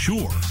can be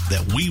sure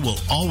that we will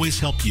always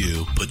help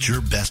you put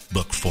your best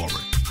book forward.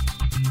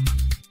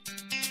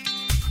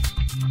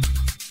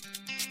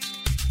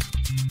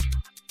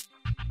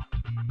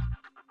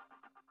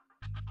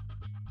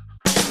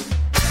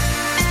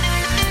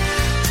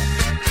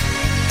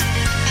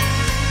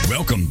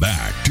 Welcome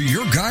back to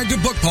your guide to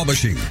book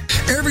publishing.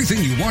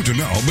 Everything you want to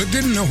know but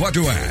didn't know what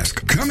to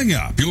ask. Coming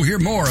up, you'll hear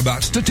more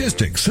about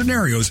statistics,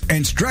 scenarios,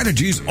 and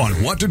strategies on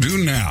what to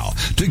do now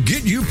to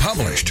get you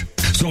published.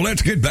 So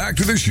let's get back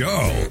to the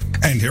show.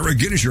 And here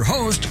again is your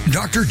host,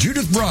 Dr.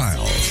 Judith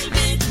Briles.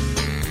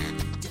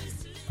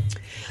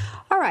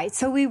 All right,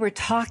 so we were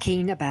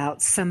talking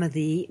about some of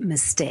the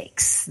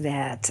mistakes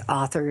that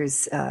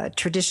authors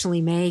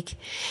traditionally make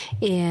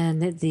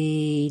in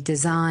the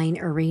design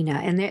arena,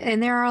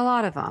 and there are a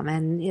lot of them,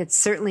 and it's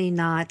certainly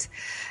not.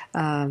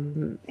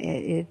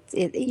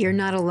 You're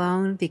not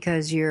alone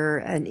because you're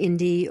an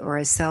indie or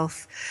a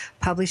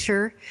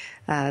self-publisher.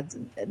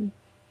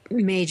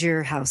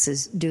 Major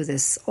houses do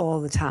this all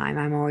the time.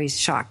 I'm always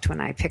shocked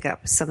when I pick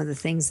up some of the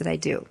things that I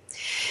do.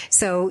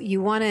 So you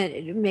want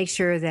to make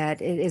sure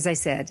that, as I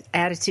said,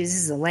 attitudes,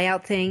 this is a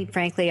layout thing.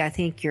 Frankly, I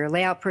think your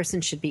layout person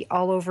should be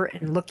all over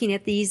and looking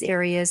at these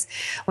areas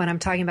when I'm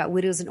talking about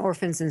widows and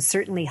orphans and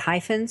certainly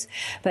hyphens.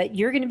 But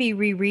you're going to be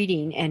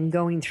rereading and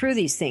going through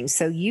these things.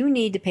 So you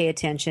need to pay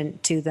attention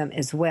to them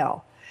as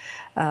well.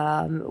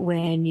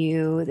 When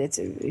you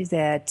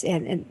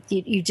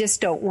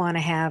just don't want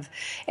to have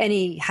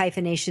any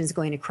hyphenations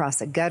going across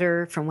a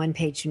gutter from one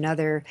page to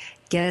another.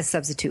 Get a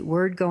substitute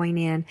word going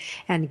in,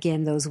 and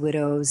again, those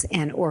widows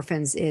and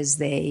orphans as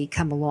they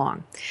come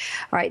along.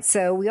 All right,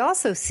 so we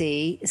also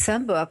see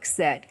some books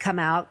that come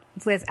out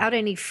without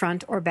any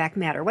front or back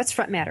matter. What's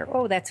front matter?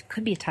 Oh, that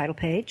could be a title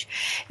page.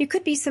 It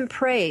could be some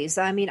praise.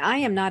 I mean, I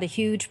am not a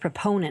huge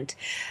proponent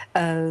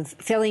of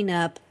filling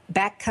up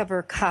back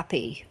cover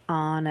copy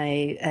on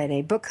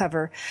a book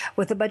cover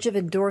with a bunch of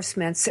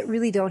endorsements that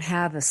really don't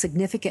have a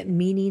significant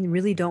meaning,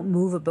 really don't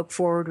move a book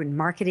forward in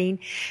marketing.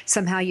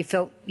 Somehow you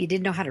felt you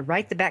didn't know how to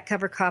write the back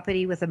cover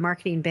copy with a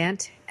marketing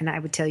bent, and I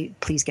would tell you,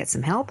 please get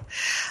some help.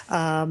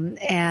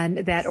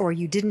 Or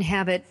you didn't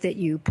have it, that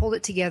you pulled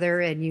it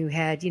together and you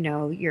had,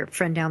 your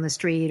friend down the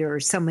street or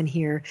someone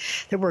here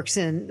that works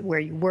in where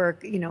you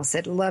work,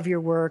 said, love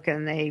your work,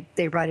 and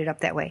they write it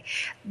up that way.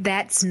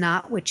 That's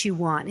not what you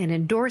want. An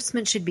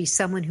endorsement should be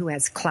someone who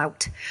has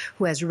clout,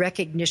 who has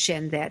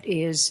recognition, that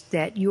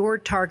your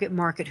target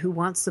market who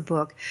wants the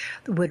book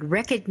would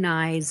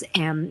recognize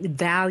and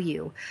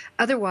value.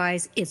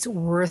 Otherwise, it's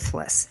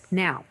worthless.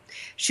 Now,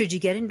 should you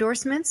get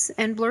endorsements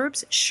and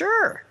blurbs?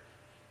 Sure.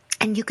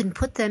 And you can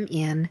put them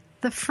in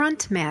the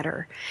front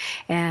matter.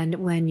 And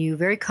when you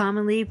very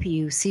commonly,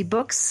 you see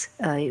books,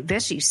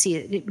 especially you see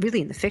it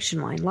really in the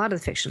fiction line, a lot of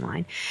the fiction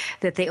line,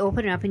 that they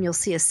open it up and you'll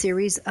see a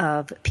series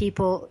of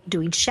people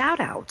doing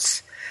shout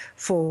outs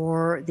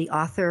for the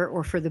author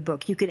or for the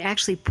book. You can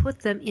actually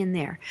put them in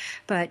there.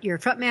 But your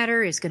front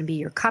matter is going to be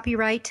your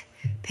copyright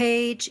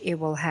page. It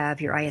will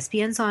have your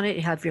ISBNs on it. It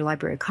will have your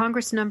Library of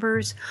Congress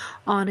numbers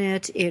on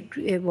it.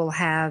 It will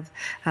have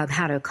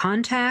how to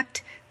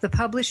contact the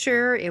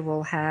publisher. It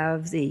will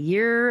have the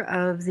year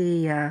of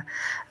the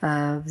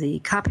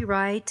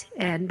copyright.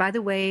 And by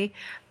the way,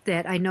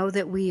 that I know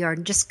that we are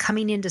just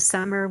coming into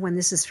summer when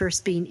this is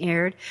first being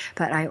aired,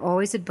 but I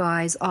always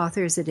advise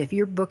authors that if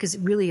your book is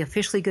really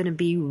officially going to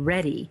be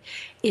ready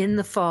in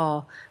the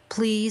fall,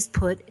 please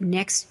put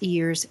next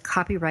year's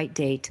copyright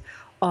date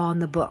on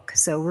the book.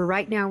 So we're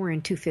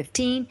in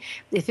 2015.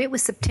 If it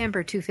was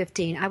September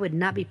 2015, I would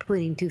not be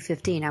putting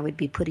 2015. I would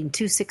be putting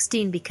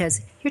 2016,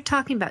 because you're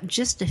talking about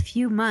just a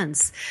few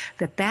months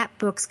that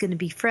book's going to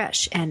be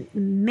fresh. And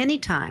many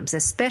times,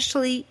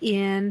 especially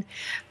in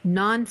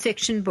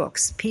nonfiction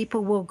books,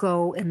 people will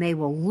go and they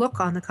will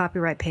look on the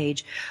copyright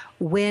page,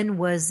 when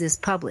was this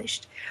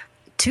published?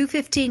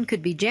 2/15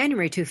 could be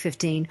January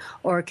 2/15,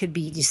 or it could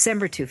be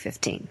December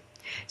 2/15.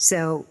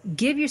 So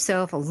give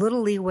yourself a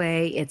little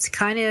leeway. It's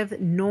kind of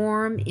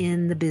norm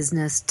in the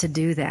business to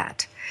do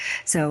that.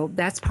 So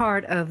that's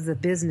part of the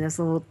business,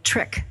 a little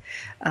trick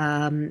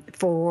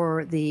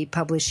for the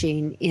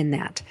publishing in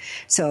that.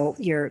 So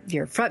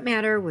your front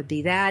matter would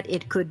be that.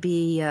 It could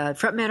be,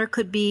 front matter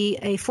could be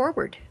a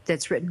foreword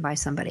that's written by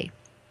somebody.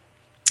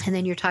 And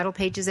then your title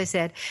page, as I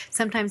said,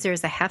 sometimes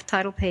there's a half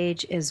title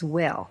page as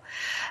well.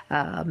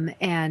 And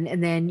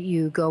then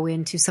you go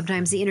into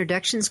sometimes the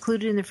introduction is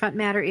included in the front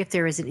matter. If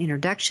there is an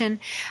introduction,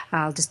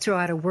 I'll just throw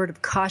out a word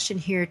of caution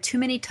here. Too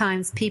many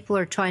times people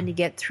are trying to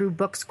get through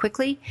books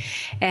quickly,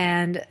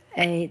 and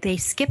they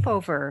skip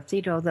over,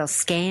 they'll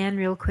scan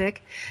real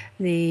quick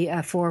the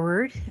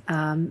foreword,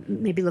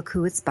 maybe look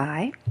who it's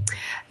by,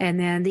 and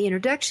then the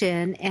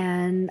introduction,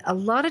 and a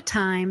lot of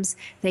times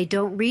they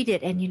don't read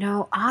it. And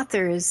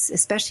authors,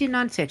 especially in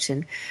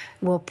nonfiction,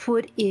 will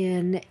put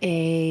in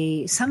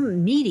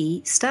some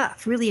meaty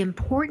stuff, really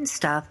important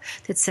stuff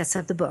that sets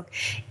up the book.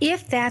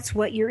 If that's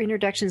what your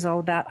introduction is all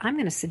about, I'm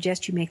going to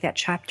suggest you make that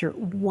chapter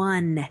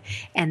 1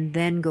 and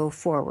then go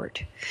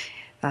forward.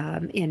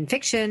 In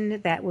fiction,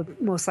 that would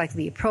most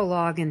likely be a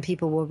prologue, and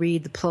people will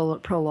read the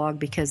prologue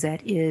because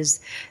that is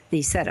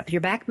the setup.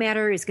 Your back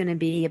matter is going to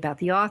be about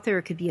the author.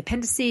 It could be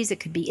appendices. It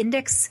could be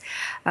index,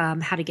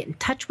 how to get in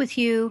touch with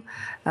you,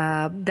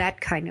 that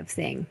kind of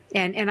thing.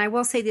 And I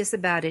will say this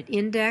about it,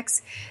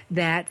 index,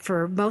 that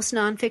for most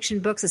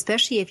nonfiction books,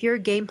 especially if your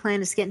game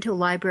plan is to get into a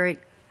library,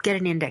 get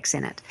an index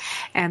in it.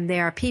 And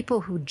there are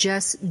people who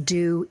just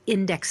do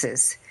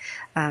indexes.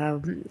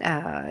 And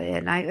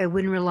I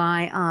wouldn't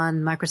rely on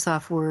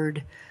Microsoft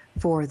Word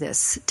for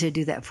this to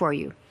do that for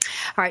you.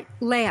 All right,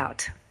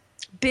 layout.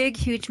 Big,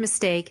 huge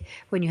mistake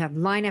when you have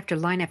line after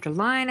line after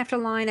line after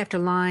line after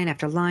line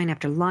after line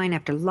after line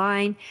after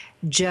line,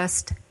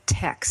 just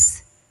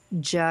text.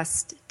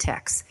 Just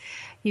text.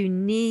 You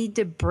need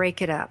to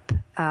break it up.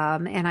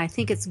 And I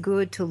think it's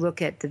good to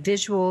look at the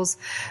visuals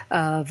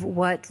of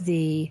what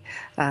the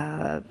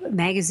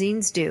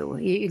magazines do.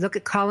 You look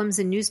at columns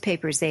in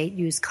newspapers. They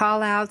use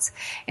call-outs,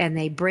 and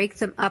they break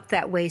them up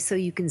that way so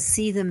you can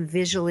see them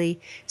visually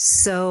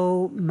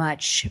so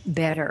much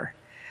better.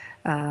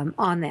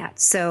 On that.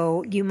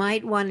 So you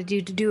might want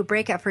to do a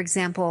breakout. For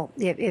example,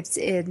 if it's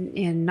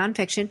in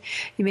nonfiction,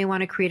 you may want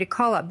to create a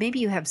call-up. Maybe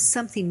you have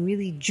something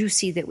really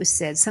juicy that was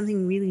said,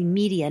 something really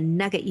meaty, a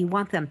nugget you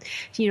want them,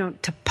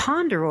 to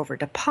ponder over,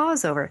 to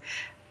pause over.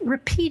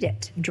 Repeat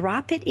it.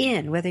 Drop it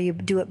in, whether you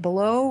do it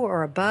below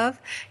or above.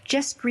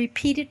 Just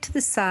repeat it to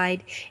the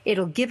side.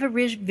 It'll give a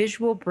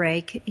visual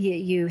break.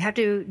 You have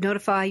to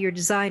notify your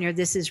designer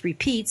this is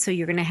repeat, so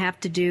you're going to have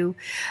to do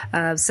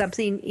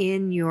something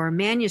in your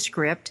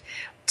manuscript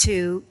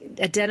to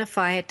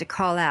identify it, to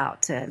call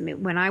out.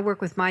 When I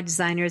work with my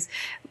designers,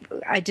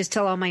 I just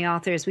tell all my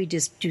authors, we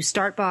just do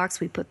start box,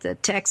 we put the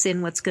text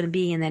in what's going to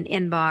be, and then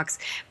end box,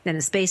 then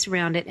a space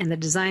around it, and the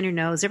designer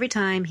knows every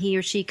time he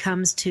or she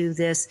comes to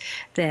this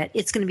that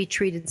it's going to be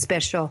treated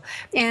special.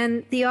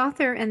 And the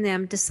author and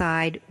them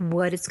decide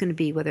what it's going to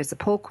be, whether it's a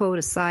pull quote,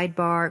 a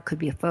sidebar, it could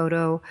be a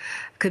photo,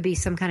 it could be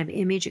some kind of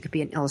image, it could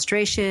be an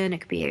illustration, it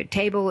could be a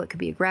table, it could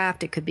be a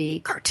graph, it could be a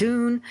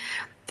cartoon,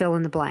 fill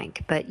in the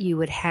blank. But you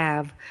would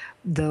have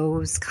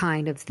those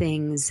kind of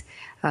things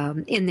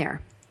in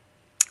there.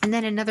 And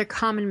then another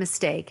common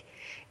mistake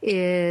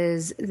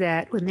is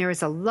that when there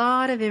is a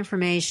lot of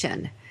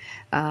information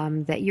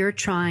that you're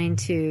trying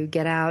to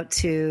get out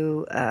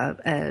to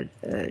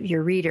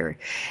your reader,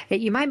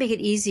 you might make it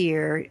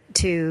easier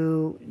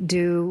to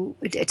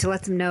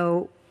let them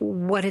know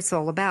what it's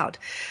all about.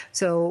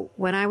 So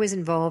when I was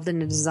involved in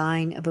the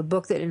design of a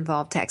book that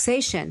involved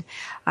taxation,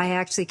 I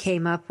actually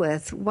came up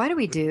with, why do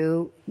we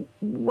do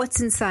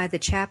what's inside the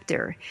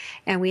chapter?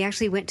 And we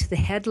actually went to the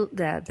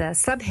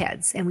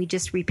subheads, and we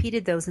just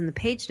repeated those in the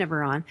page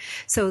number on,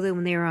 so that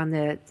when they were on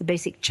the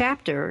basic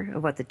chapter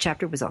of what the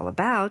chapter was all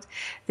about,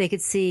 they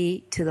could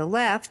see to the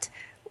left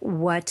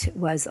what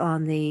was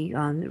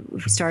if we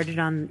started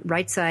on the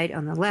right side,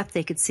 on the left,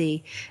 they could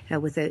see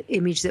with the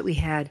image that we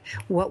had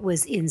what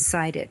was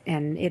inside it.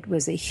 And it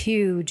was a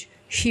huge,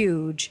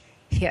 huge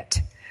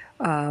hit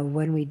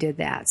when we did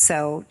that.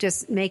 So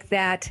just make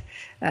that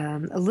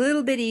a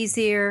little bit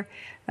easier.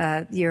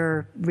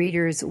 Your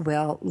readers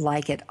will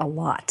like it a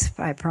lot,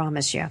 I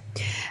promise you. All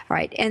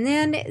right. And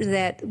then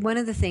that one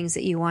of the things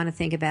that you want to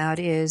think about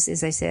is,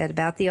 as I said,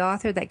 about the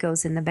author that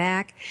goes in the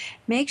back.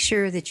 Make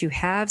sure that you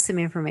have some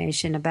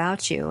information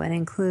about you and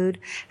include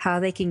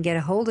how they can get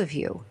a hold of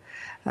you.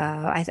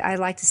 I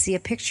like to see a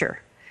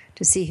picture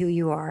to see who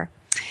you are.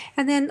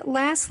 And then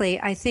lastly,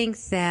 I think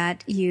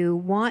that you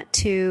want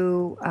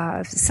to,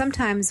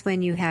 sometimes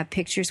when you have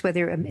pictures,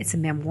 whether it's a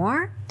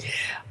memoir,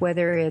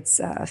 whether it's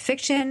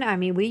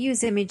fiction, we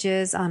use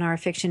images on our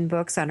fiction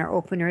books, on our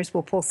openers.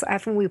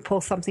 Often we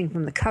pull something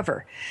from the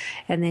cover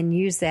and then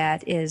use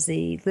that as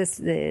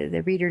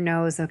the reader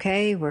knows,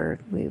 okay,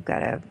 we've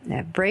got a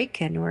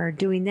break and we're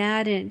doing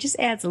that, and it just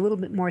adds a little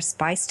bit more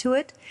spice to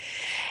it.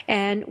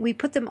 And we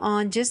put them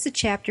on just the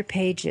chapter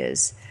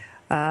pages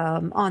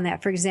on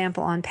that. For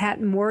example, on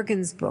Pat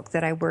Morgan's book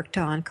that I worked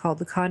on called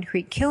The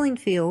Concrete Killing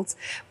Fields,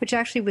 which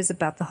actually was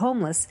about the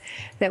homeless,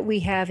 that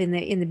we have in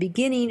the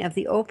beginning of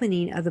the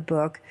opening of the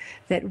book,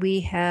 that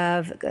we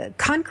have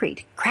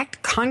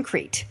cracked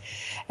concrete.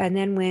 And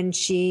then when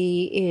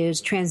she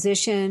is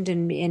transitioned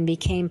and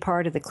became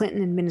part of the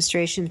Clinton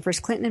administration, the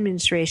first Clinton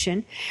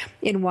administration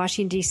in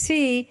Washington,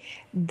 D.C.,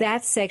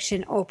 that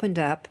section opened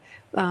up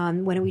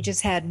when we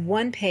just had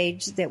one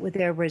page that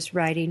there was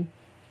writing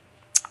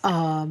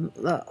on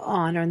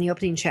the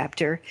opening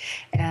chapter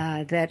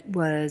that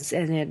was,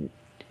 and then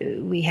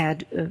we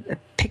had a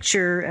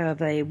picture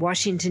of a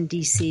Washington,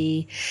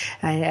 D.C.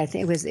 I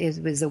think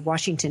it was a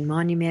Washington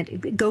monument.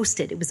 It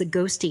was a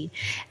ghosting.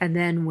 And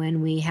then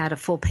when we had a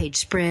full page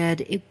spread,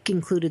 it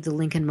included the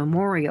Lincoln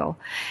Memorial.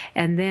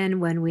 And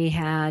then when we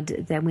had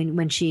that,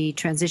 when she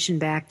transitioned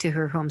back to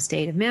her home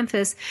state of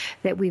Memphis,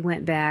 that we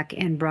went back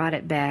and brought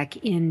it back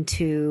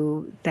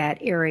into that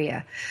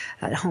area.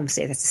 Home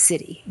state, that's a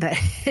city, but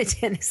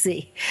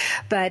Tennessee.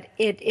 But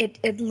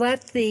it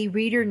let the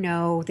reader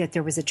know that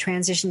there was a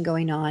transition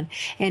going on.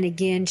 And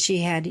again,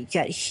 she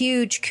got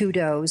huge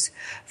kudos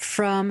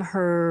from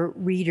her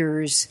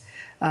readers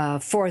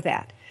for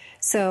that.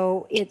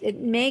 So it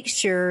makes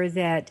sure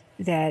that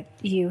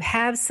you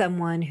have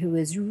someone who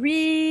is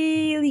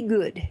really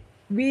good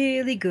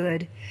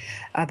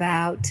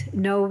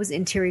knows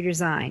interior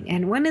design.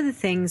 And one of the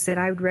things that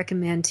I would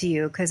recommend to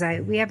you, because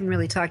we haven't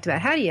really talked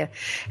about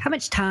how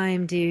much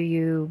time do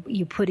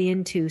you put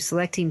into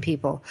selecting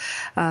people,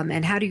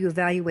 and how do you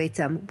evaluate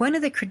them? One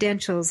of the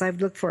credentials I've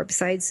looked for,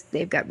 besides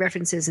they've got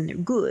references and they're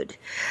good,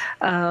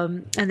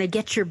 and they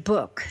get your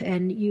book,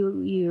 and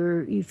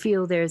you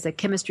feel there's a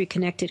chemistry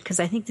connected, because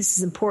I think this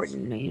is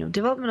important.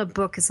 Development of a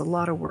book is a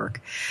lot of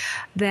work.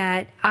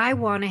 That I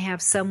want to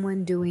have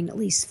someone doing at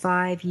least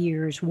 5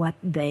 years what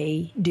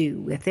they do.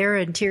 If they're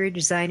an interior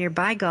designer,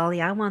 by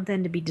golly, I want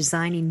them to be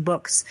designing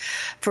books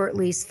for at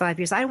least 5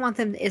 years. I don't want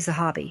them as a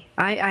hobby.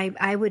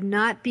 I would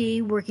not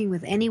be working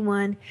with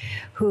anyone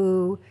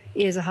who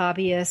is a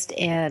hobbyist,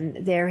 and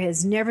there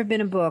has never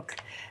been a book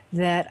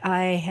that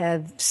I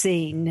have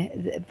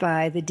seen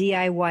by the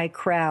DIY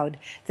crowd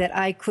that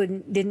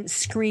didn't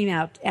scream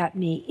out at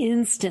me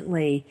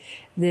instantly,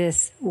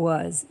 this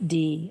was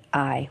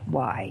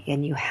DIY.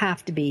 And you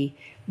have to be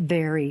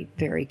very,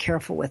 very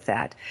careful with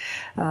that.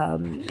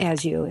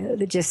 As you're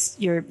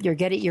going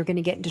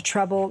to get into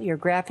trouble. You're a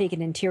graphic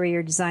and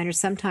interior designer.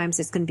 Sometimes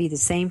it's going to be the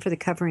same for the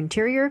cover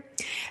interior.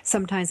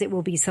 Sometimes it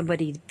will be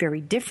somebody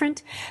very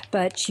different,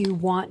 but you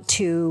want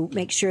to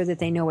make sure that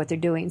they know what they're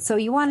doing. So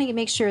you want to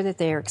make sure that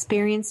they're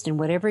experienced in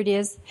whatever it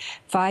is.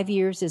 5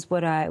 years is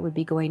what I would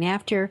be going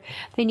after.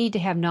 They need to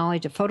have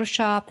knowledge of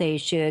Photoshop. They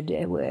should,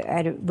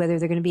 whether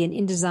they're going to be an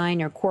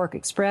InDesign or Quark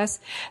Express,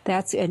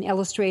 that's an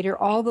Illustrator.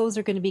 All those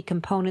are going to be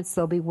components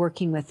they'll be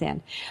working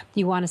within.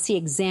 You want to see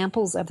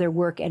examples of their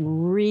work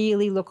and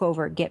really look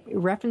over, get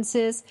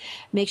references,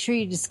 make sure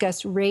you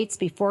discuss rates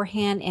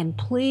beforehand, and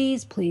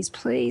please, please,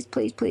 please,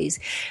 please, please,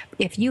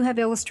 if you have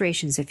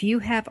illustrations, if you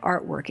have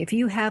artwork, if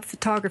you have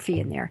photography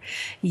in there,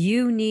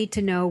 you need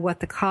to know what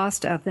the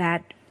cost of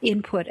that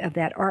input of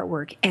that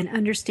artwork, and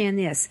understand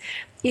this.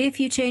 If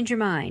you change your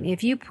mind,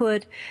 if you've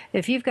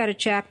got a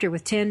chapter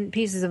with 10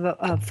 pieces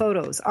of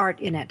photos,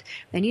 art in it,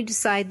 and you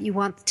decide you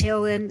want the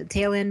tail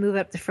end move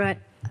up the front,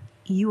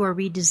 you are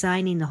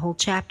redesigning the whole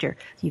chapter.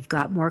 You've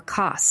got more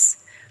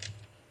costs.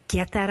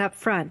 Get that up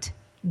front.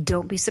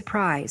 Don't be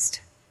surprised.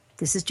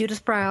 This is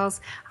Judith Briles.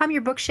 I'm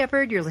your book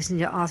shepherd. You're listening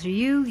to Author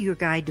U, your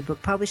guide to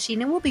book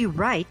publishing, and we'll be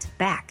right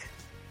back.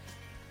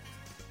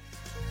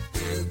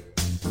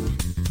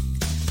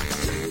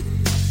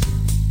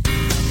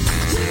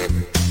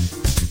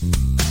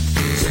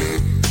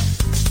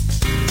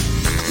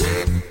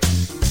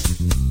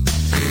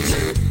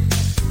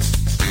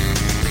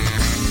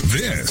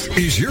 This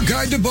is your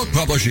guide to book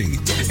publishing.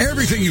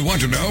 Everything you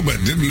want to know but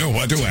didn't know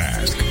what to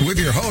ask. With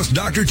your host,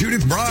 Dr.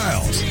 Judith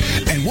Briles.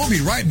 And we'll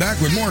be right back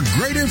with more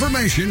great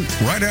information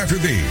right after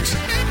these.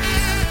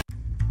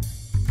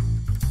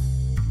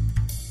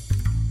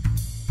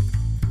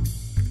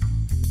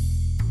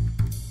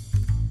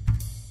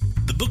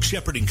 The book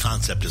shepherding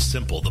concept is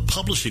simple. The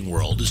publishing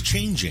world is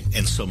changing,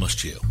 and so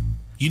must you.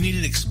 You need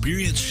an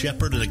experienced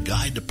shepherd and a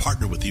guide to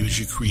partner with you as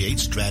you create,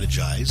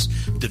 strategize,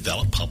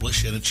 develop,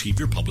 publish, and achieve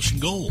your publishing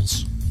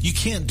goals. You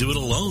can't do it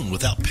alone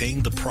without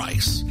paying the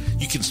price.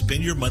 You can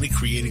spend your money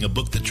creating a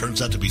book that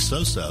turns out to be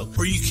so-so,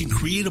 or you can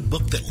create a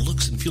book that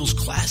looks and feels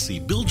classy,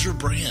 builds your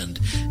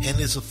brand, and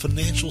is a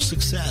financial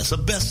success, a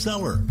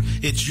bestseller.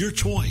 It's your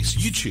choice.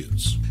 You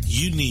choose.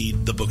 You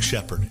need the book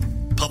shepherd.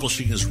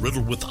 Publishing is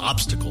riddled with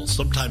obstacles,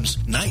 sometimes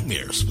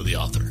nightmares for the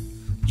author.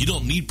 You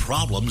don't need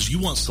problems. You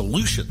want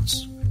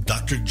solutions.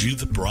 Dr.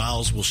 Judith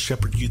Briles will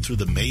shepherd you through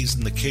the maze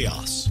and the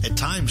chaos. At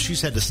times, she's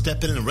had to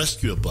step in and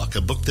rescue a book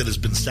that has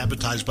been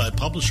sabotaged by a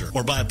publisher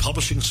or by a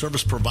publishing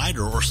service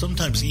provider, or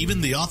sometimes even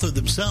the author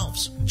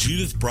themselves.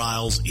 Judith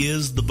Briles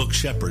is the book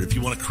shepherd if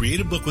you want to create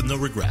a book with no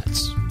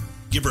regrets.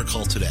 Give her a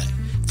call today,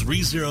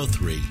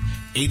 303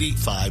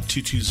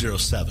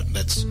 303-885-2207.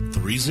 That's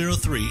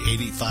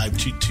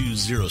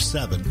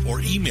 303-885-2207.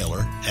 Or email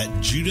her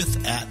at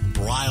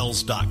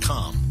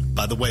judith@briles.com.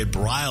 By the way,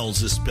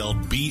 Briles is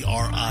spelled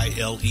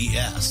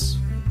B-R-I-L-E-S.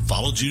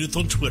 Follow Judith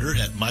on Twitter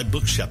at My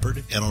Book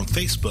Shepherd and on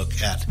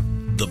Facebook at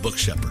The Book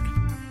Shepherd.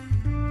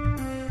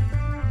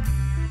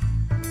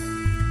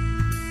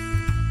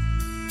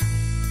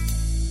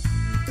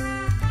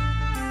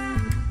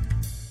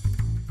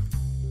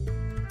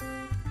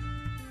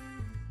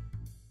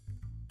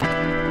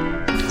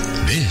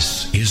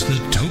 This is the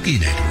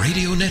TogiNet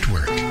Radio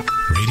Network.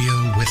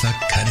 Radio with a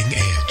cutting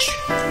edge.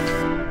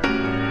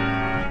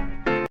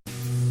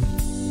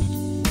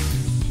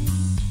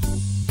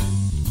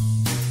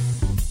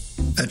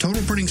 At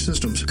Total Printing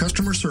Systems,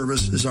 customer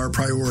service is our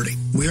priority.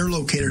 We are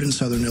located in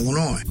Southern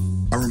Illinois.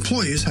 Our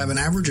employees have an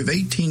average of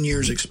 18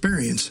 years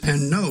experience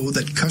and know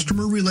that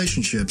customer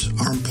relationships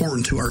are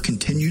important to our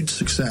continued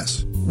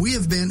success. We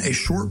have been a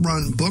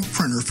short-run book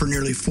printer for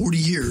nearly 40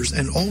 years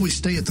and always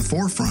stay at the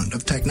forefront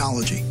of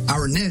technology.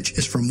 Our niche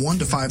is from 1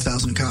 to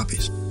 5,000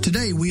 copies.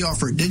 Today, we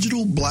offer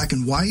digital, black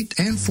and white,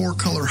 and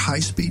 4-color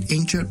high-speed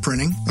inkjet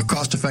printing, a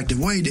cost-effective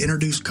way to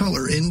introduce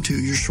color into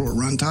your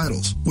short-run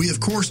titles. We, of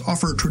course,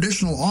 offer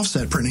traditional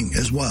offset printing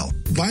as well.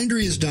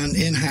 Bindery is done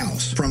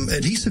in-house, from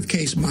adhesive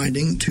case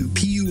binding to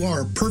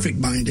PUR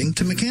perfect binding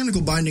to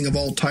mechanical binding of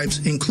all types,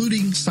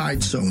 including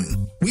side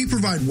sewing. We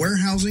provide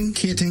warehousing,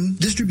 kitting,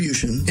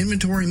 distribution,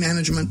 inventory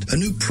management, a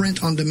new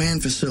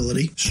print-on-demand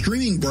facility,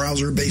 streaming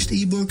browser-based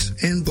ebooks,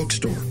 and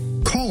bookstore.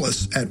 Call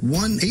us at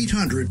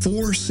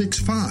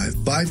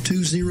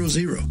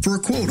 1-800-465-5200 for a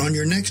quote on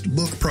your next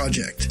book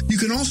project. You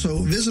can also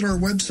visit our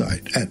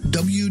website at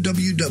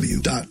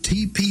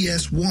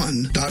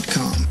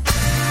www.tps1.com.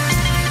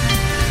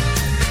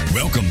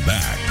 Welcome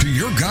back to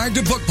your guide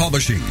to book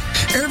publishing.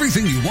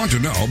 Everything you want to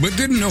know but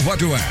didn't know what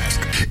to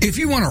ask. If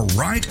you want to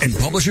write and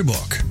publish a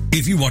book,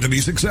 if you want to be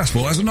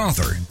successful as an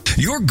author,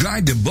 your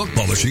guide to book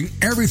publishing,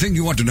 everything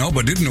you want to know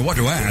but didn't know what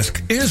to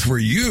ask, is for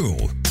you.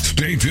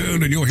 Stay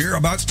tuned and you'll hear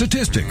about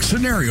statistics,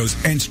 scenarios,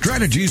 and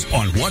strategies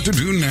on what to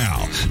do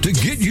now to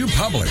get you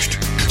published.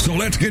 So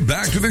let's get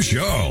back to the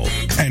show.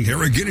 And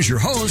here again is your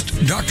host,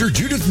 Dr.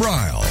 Judith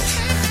Briles.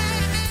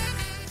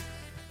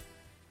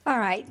 All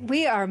right,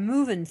 we are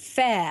moving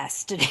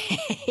fast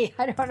today.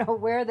 I don't know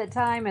where the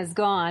time has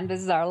gone.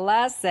 This is our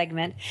last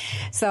segment.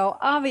 So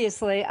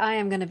obviously, I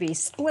am going to be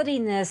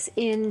splitting this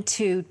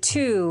into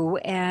two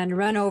and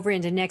run over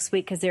into next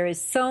week because there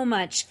is so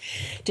much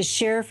to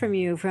share from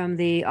you from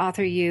the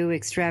Author U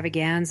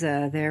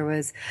extravaganza. There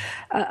was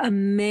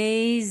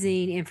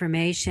amazing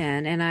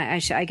information, and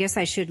I guess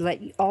I should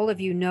let all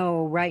of you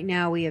know right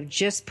now we have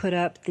just put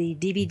up the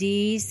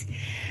DVDs,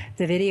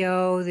 the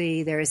video,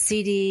 there are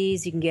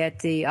CDs. You can get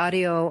the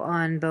audio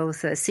on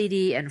both a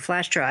CD and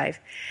flash drive.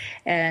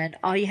 And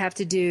all you have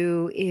to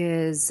do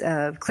is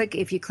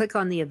if you click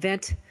on the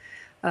event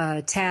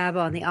tab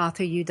on the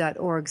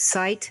authoru.org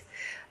site,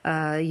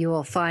 you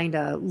will find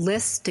a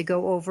list to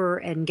go over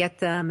and get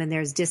them, and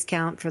there's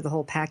discount for the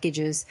whole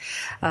packages.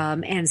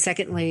 And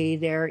secondly,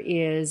 there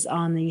is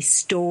on the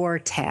store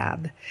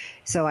tab.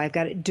 So I've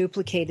got it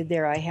duplicated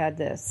there. I had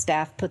the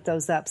staff put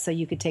those up so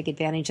you could take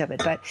advantage of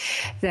it. But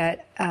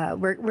that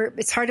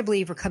it's hard to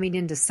believe we're coming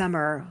into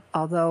summer,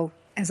 although,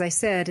 as I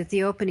said at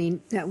the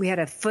opening, we had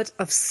a foot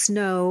of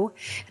snow,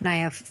 and I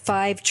have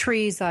 5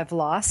 trees I've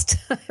lost,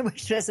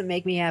 which doesn't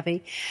make me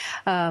happy,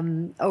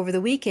 over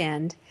the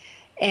weekend.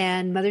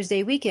 And Mother's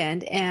Day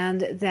weekend,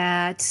 and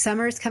that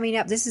summer is coming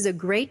up. This is a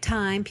great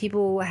time.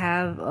 People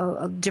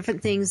have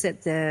different things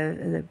that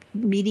the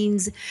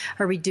meetings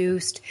are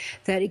reduced,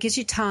 that it gives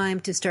you time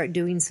to start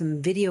doing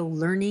some video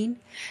learning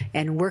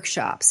and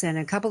workshops. And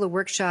a couple of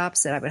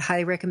workshops that I would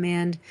highly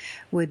recommend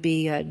would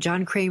be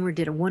John Kramer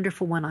did a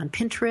wonderful one on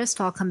Pinterest.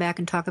 I'll come back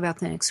and talk about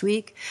that next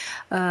week.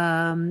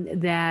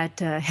 That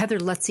Heather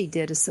Lutzy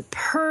did a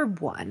superb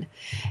one,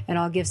 and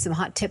I'll give some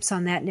hot tips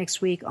on that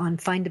next week on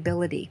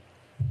findability.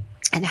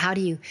 And how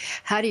do you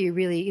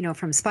really,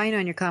 from spying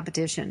on your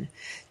competition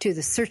to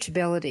the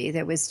searchability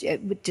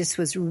it just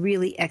was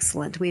really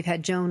excellent. We've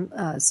had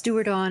Joan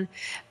Stewart on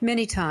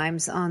many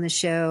times on the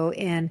show,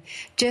 and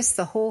just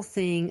the whole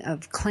thing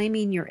of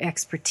claiming your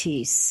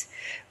expertise,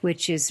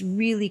 which is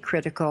really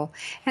critical.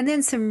 And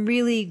then some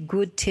really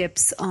good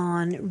tips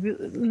on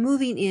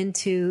moving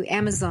into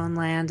Amazon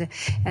land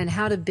and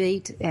how to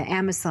beat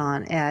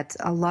Amazon at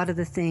a lot of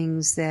the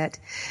things that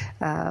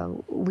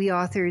we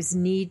authors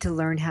need to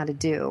learn how to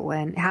do,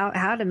 and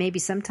how to maybe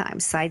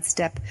sometimes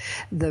sidestep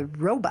the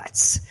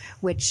robots,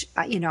 which,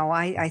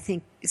 I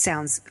think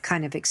sounds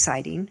kind of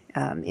exciting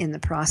in the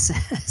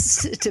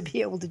process to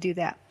be able to do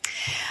that.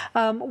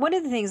 One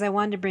of the things I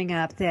wanted to bring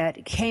up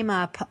that came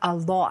up a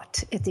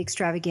lot at the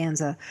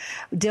extravaganza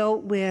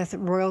dealt with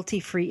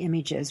royalty-free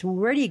images.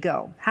 Where do you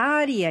go?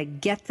 How do you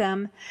get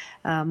them?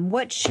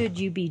 What should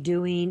you be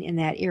doing in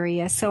that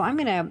area? So I'm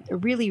going to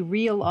really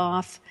reel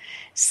off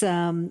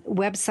some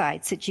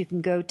websites that you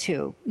can go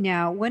to.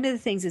 Now, one of the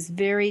things is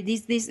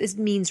this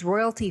means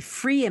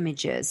royalty-free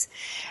images.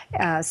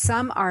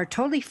 Some are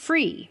totally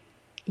free,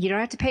 You don't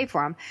have to pay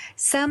for them.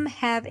 Some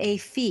have a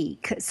fee.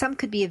 Some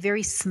could be a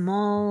very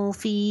small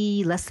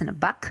fee, less than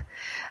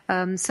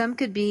 $1. Some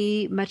could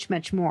be much,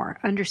 much more.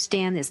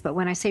 Understand this. But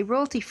when I say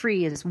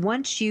royalty-free, is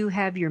once you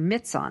have your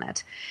mitts on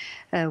it,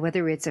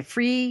 whether it's a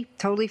free,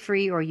 totally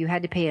free, or you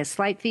had to pay a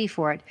slight fee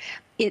for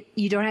it,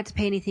 you don't have to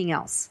pay anything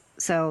else.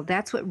 So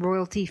that's what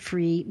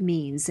royalty-free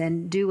means,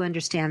 and do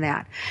understand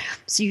that.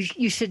 So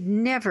you should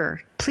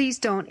never, please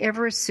don't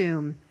ever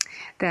assume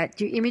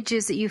that your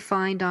images that you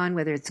find on,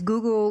 whether it's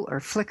Google or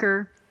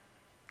Flickr,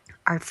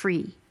 are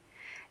free.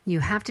 You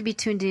have to be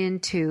tuned in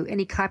to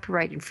any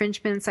copyright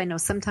infringements. I know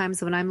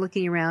sometimes when I'm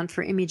looking around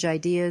for image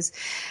ideas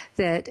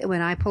that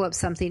when I pull up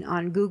something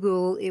on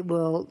Google, it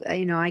will,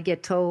 I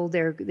get told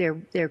there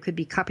could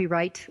be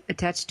copyright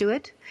attached to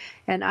it,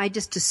 and I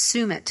just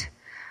assume it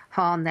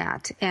on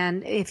that.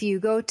 And if you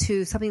go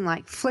to something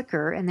like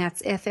Flickr, and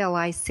that's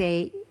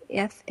Flickr.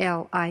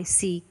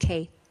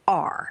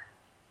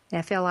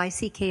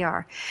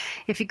 Flickr.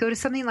 If you go to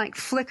something like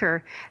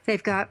Flickr,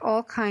 they've got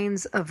all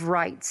kinds of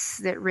rights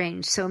that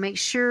range. So make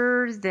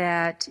sure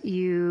that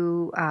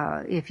you,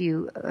 if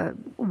you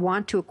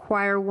want to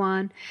acquire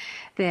one,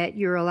 that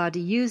you're allowed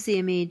to use the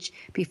image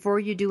before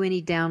you do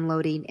any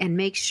downloading, and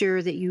make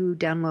sure that you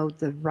download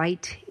the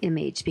right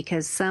image,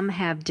 because some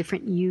have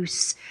different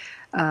use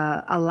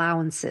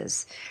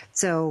allowances.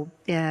 So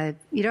you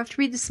don't have to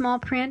read the small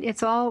print.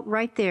 It's all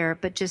right there,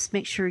 but just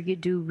make sure you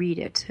do read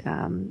it.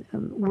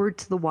 Word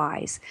to the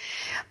wise.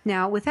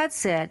 Now, with that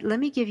said, let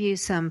me give you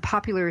some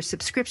popular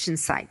subscription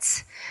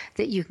sites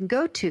that you can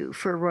go to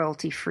for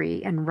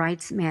royalty-free and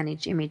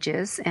rights-managed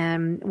images.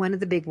 And one of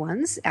the big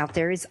ones out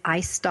there is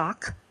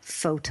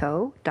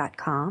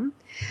iStockPhoto.com,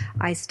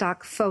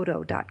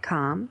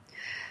 iStockPhoto.com,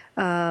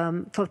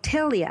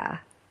 Fotolia,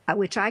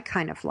 which I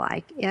kind of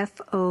like,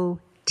 Fotolia.com.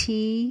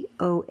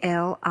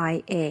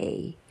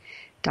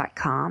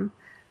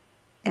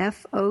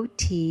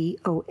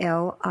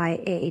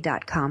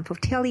 Fotolia.com.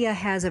 Fotolia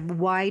has a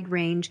wide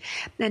range,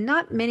 and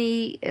not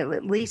many,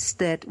 at least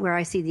that where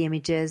I see the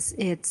images,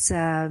 it's,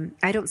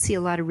 I don't see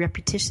a lot of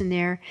repetition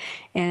there,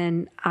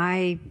 and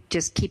I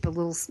just keep a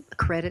little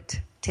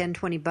credit, $10,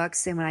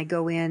 $20, and when I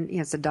go in,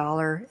 it's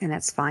 $1, and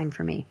that's fine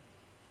for me.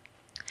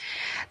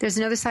 There's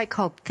another site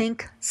called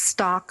Think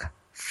Stock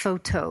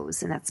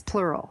Photos, and that's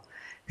plural.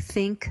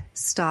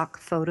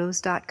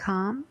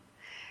 ThinkStockPhotos.com.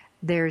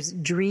 There's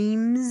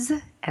Dreams,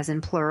 as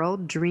in plural,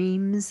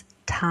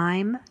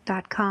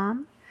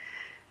 DreamsTime.com.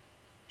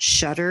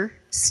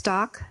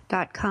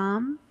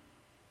 Shutterstock.com.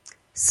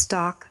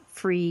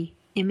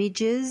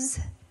 StockFreeImages,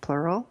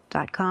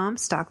 plural.com.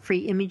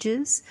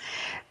 StockFreeImages.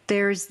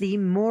 There's the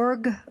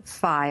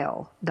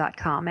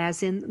Morguefile.com,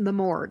 as in the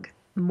morgue.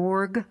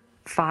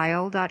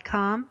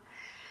 Morguefile.com.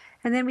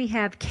 And then we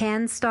have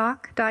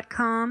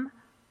Canstock.com.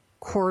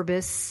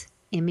 Corbis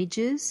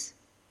Images,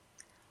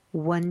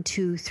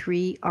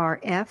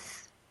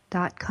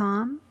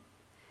 123rf.com,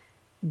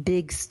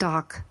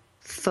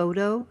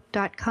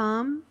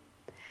 BigStockPhoto.com,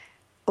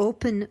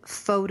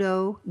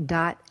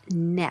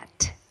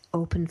 OpenPhoto.net,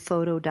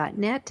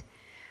 OpenPhoto.net,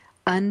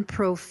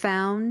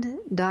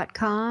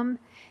 Unprofound.com,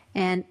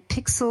 and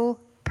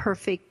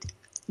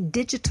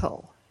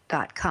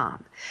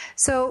PixelPerfectDigital.com.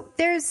 So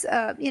there's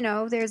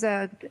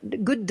a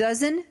good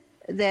dozen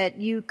that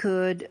you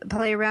could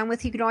play around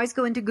with. You can always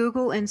go into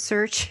Google and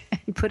search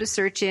and put a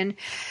search in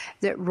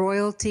that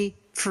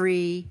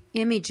royalty-free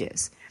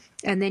images.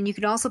 And then you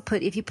can also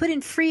if you put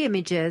in free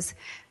images,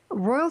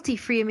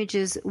 royalty-free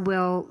images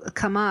will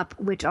come up,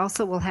 which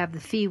also will have the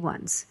fee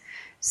ones.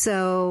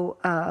 So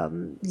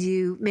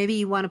you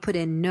want to put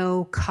in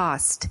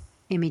no-cost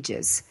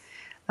images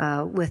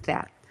with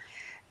that.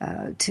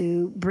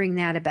 To bring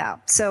that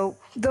about. So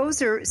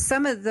those are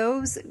some of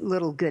those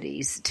little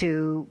goodies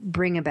to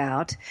bring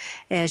about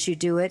as you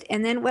do it.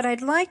 And then what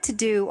I'd like to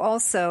do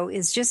also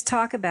is just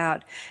talk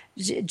about,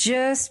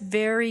 just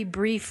very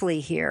briefly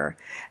here,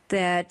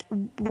 that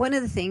one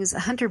of the things,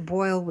 Hunter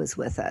Boyle was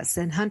with us,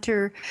 and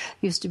Hunter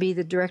used to be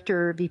the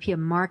director, VP of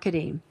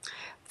marketing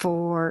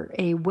for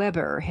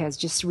AWeber, has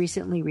just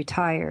recently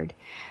retired.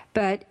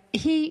 But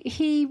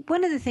he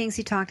one of the things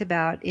he talked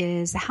about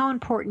is how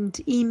important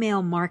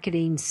email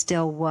marketing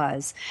still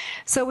was.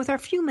 So with our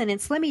few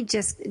minutes, let me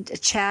just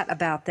chat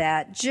about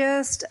that,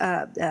 just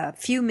a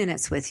few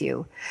minutes with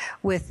you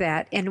with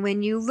that. And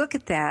when you look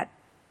at that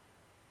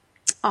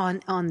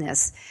on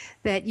this,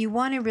 that you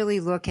want to really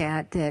look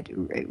at that.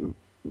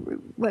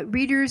 What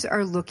readers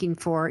are looking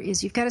for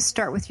is you've got to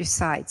start with your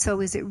site.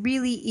 So is it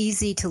really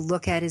easy to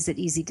look at? Is it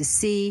easy to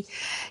see?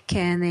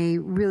 Can they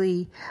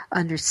really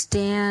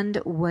understand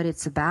what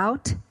it's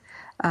about?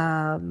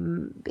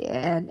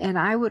 And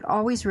I would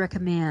always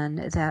recommend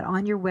that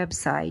on your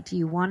website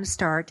you want to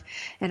start,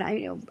 and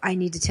I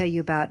need to tell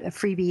you about a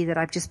freebie that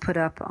I've just put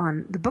up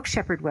on the Book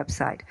Shepherd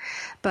website.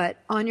 But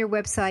on your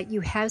website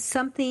you have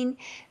something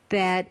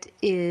that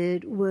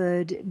it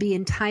would be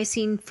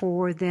enticing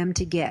for them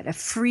to get, a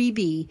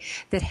freebie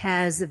that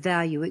has a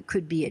value. It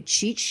could be a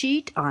cheat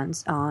sheet on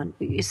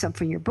something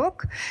from your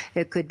book.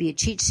 It could be a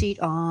cheat sheet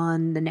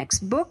on the next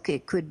book.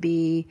 It could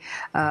be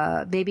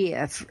maybe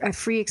a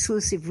free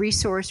exclusive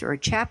resource or a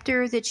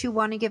chapter that you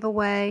want to give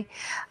away.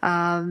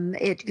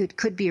 It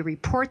could be a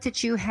report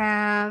that you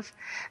have,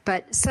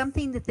 but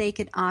something that they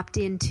can opt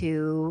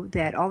into,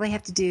 that all they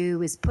have to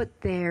do is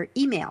put their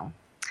email,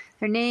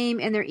 their name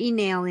and their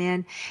email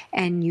in,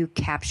 and you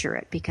capture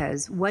it.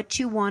 Because what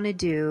you want to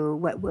do,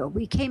 what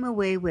we came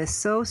away with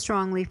so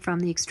strongly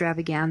from the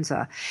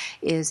extravaganza,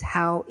 is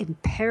how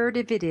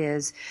imperative it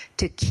is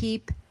to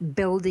keep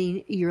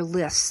building your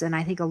lists. And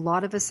I think a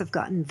lot of us have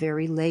gotten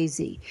very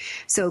lazy.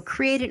 So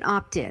create an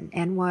opt-in.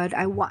 And what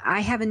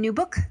I have a new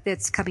book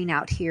that's coming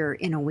out here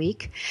in a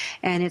week,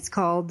 and it's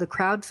called The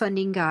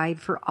Crowdfunding Guide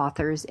for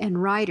Authors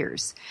and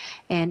Writers.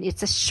 And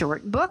it's a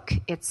short book.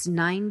 It's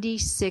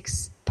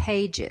 96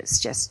 pages,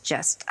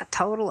 just a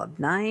total of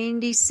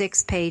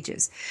 96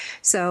 pages.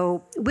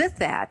 So with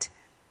that,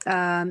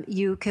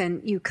 you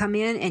come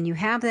in and you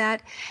have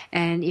that,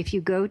 and if you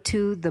go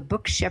to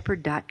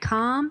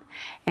thebookshepherd.com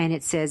and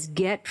it says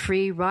get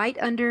free right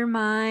under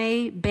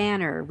my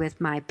banner with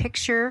my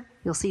picture,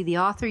 you'll see the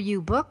Author You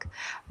book.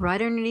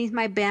 Right underneath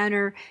my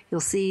banner,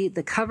 you'll see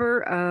the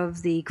cover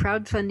of the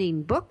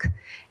crowdfunding book.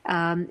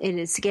 And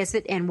it's against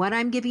it. And what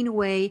I'm giving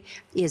away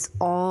is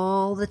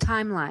all the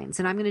timelines.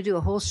 And I'm going to do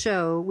a whole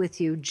show with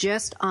you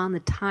just on the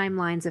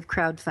timelines of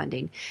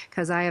crowdfunding,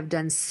 because I have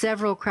done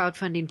several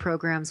crowdfunding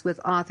programs with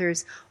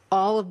authors,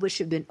 all of which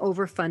have been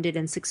overfunded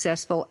and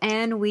successful.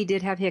 And we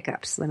did have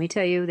hiccups. Let me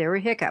tell you, there were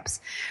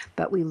hiccups,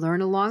 but we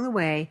learn along the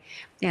way,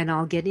 and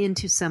I'll get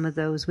into some of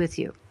those with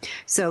you.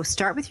 So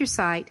start with your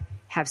site.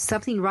 Have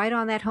something right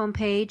on that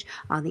homepage,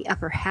 on the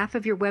upper half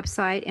of your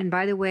website. And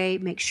by the way,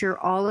 make sure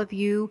all of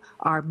you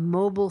are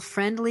mobile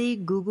friendly.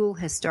 Google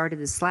has started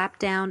the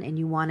slapdown, and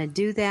you want to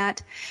do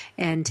that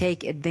and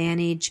take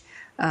advantage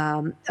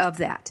of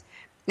that.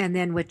 And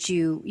then what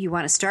you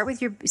want to start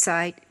with your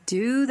site,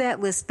 do that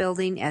list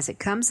building as it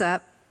comes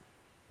up.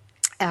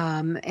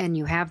 And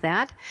you have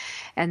that.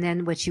 And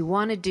then what you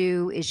want to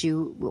do is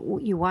you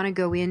want to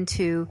go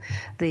into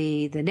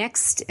the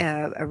next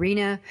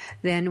arena,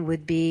 then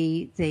would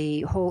be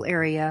the whole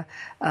area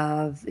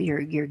of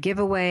your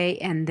giveaway,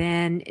 and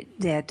then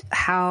that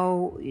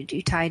how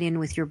you tie it in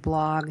with your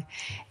blog,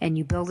 and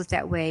you build it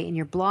that way. And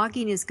your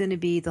blogging is going to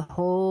be the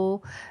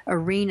whole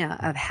arena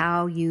of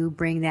how you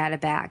bring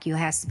that back. You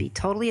has to be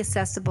totally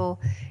accessible.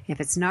 If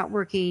it's not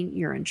working,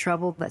 you're in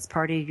trouble. That's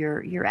part of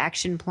your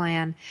action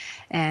plan,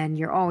 and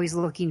you're always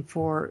looking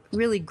for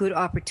really good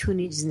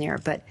opportunities in there.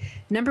 But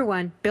number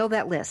one, build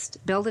that list.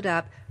 Build it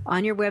up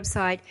on your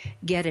website.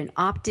 Get an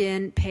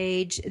opt-in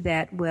page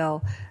that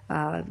will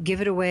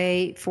give it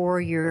away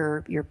for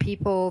your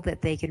people,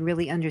 that they can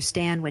really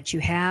understand what you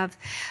have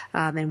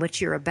and what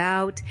you're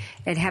about,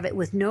 and have it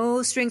with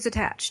no strings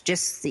attached,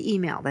 just the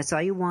email. That's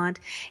all you want.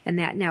 And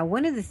that now,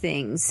 one of the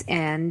things,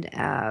 and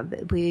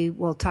we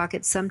will talk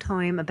at some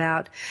time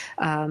about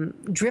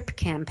drip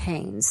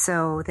campaigns,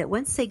 so that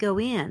once they go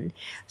in,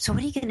 so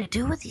what are you going to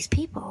do with these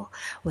people?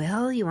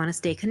 Well, you want to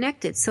stay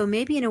connected. So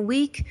maybe in a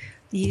week,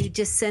 you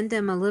just send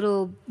them a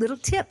little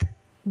tip,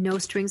 no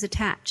strings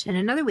attached. And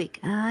another week,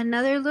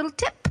 another little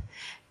tip,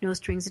 no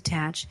strings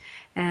attached.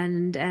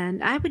 And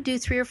I would do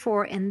 3 or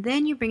 4, and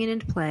then you bring it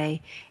into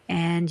play,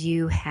 and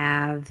you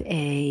have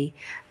you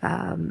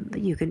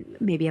can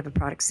maybe have a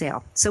product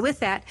sale. So with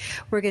that,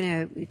 we're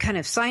going to kind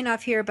of sign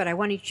off here, but I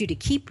wanted you to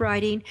keep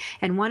writing,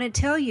 and want to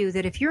tell you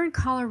that if you're in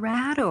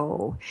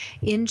Colorado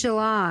in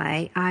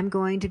July, I'm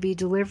going to be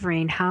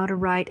delivering how to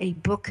write a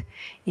book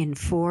in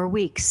 4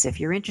 weeks. If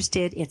you're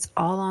interested, it's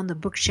all on the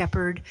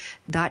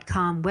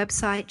bookshepherd.com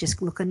website.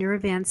 Just look under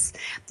events.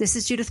 This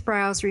is Judith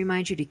Briles to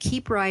remind you to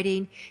keep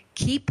writing,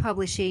 keep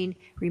publishing.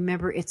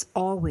 Remember, it's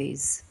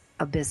always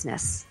a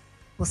business.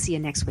 We'll see you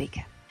next week.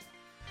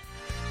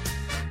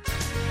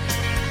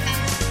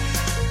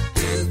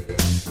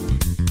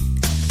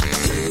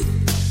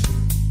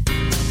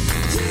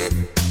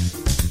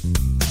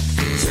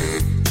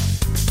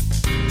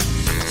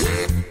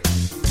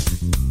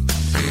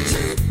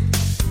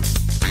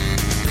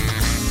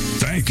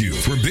 Thank you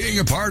for being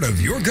a part of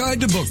Your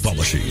Guide to Book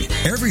Publishing.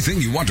 Everything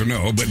you want to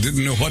know but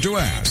didn't know what to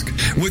ask.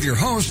 With your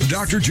host,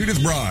 Dr. Judith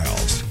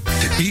Briles.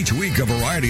 Each week, a variety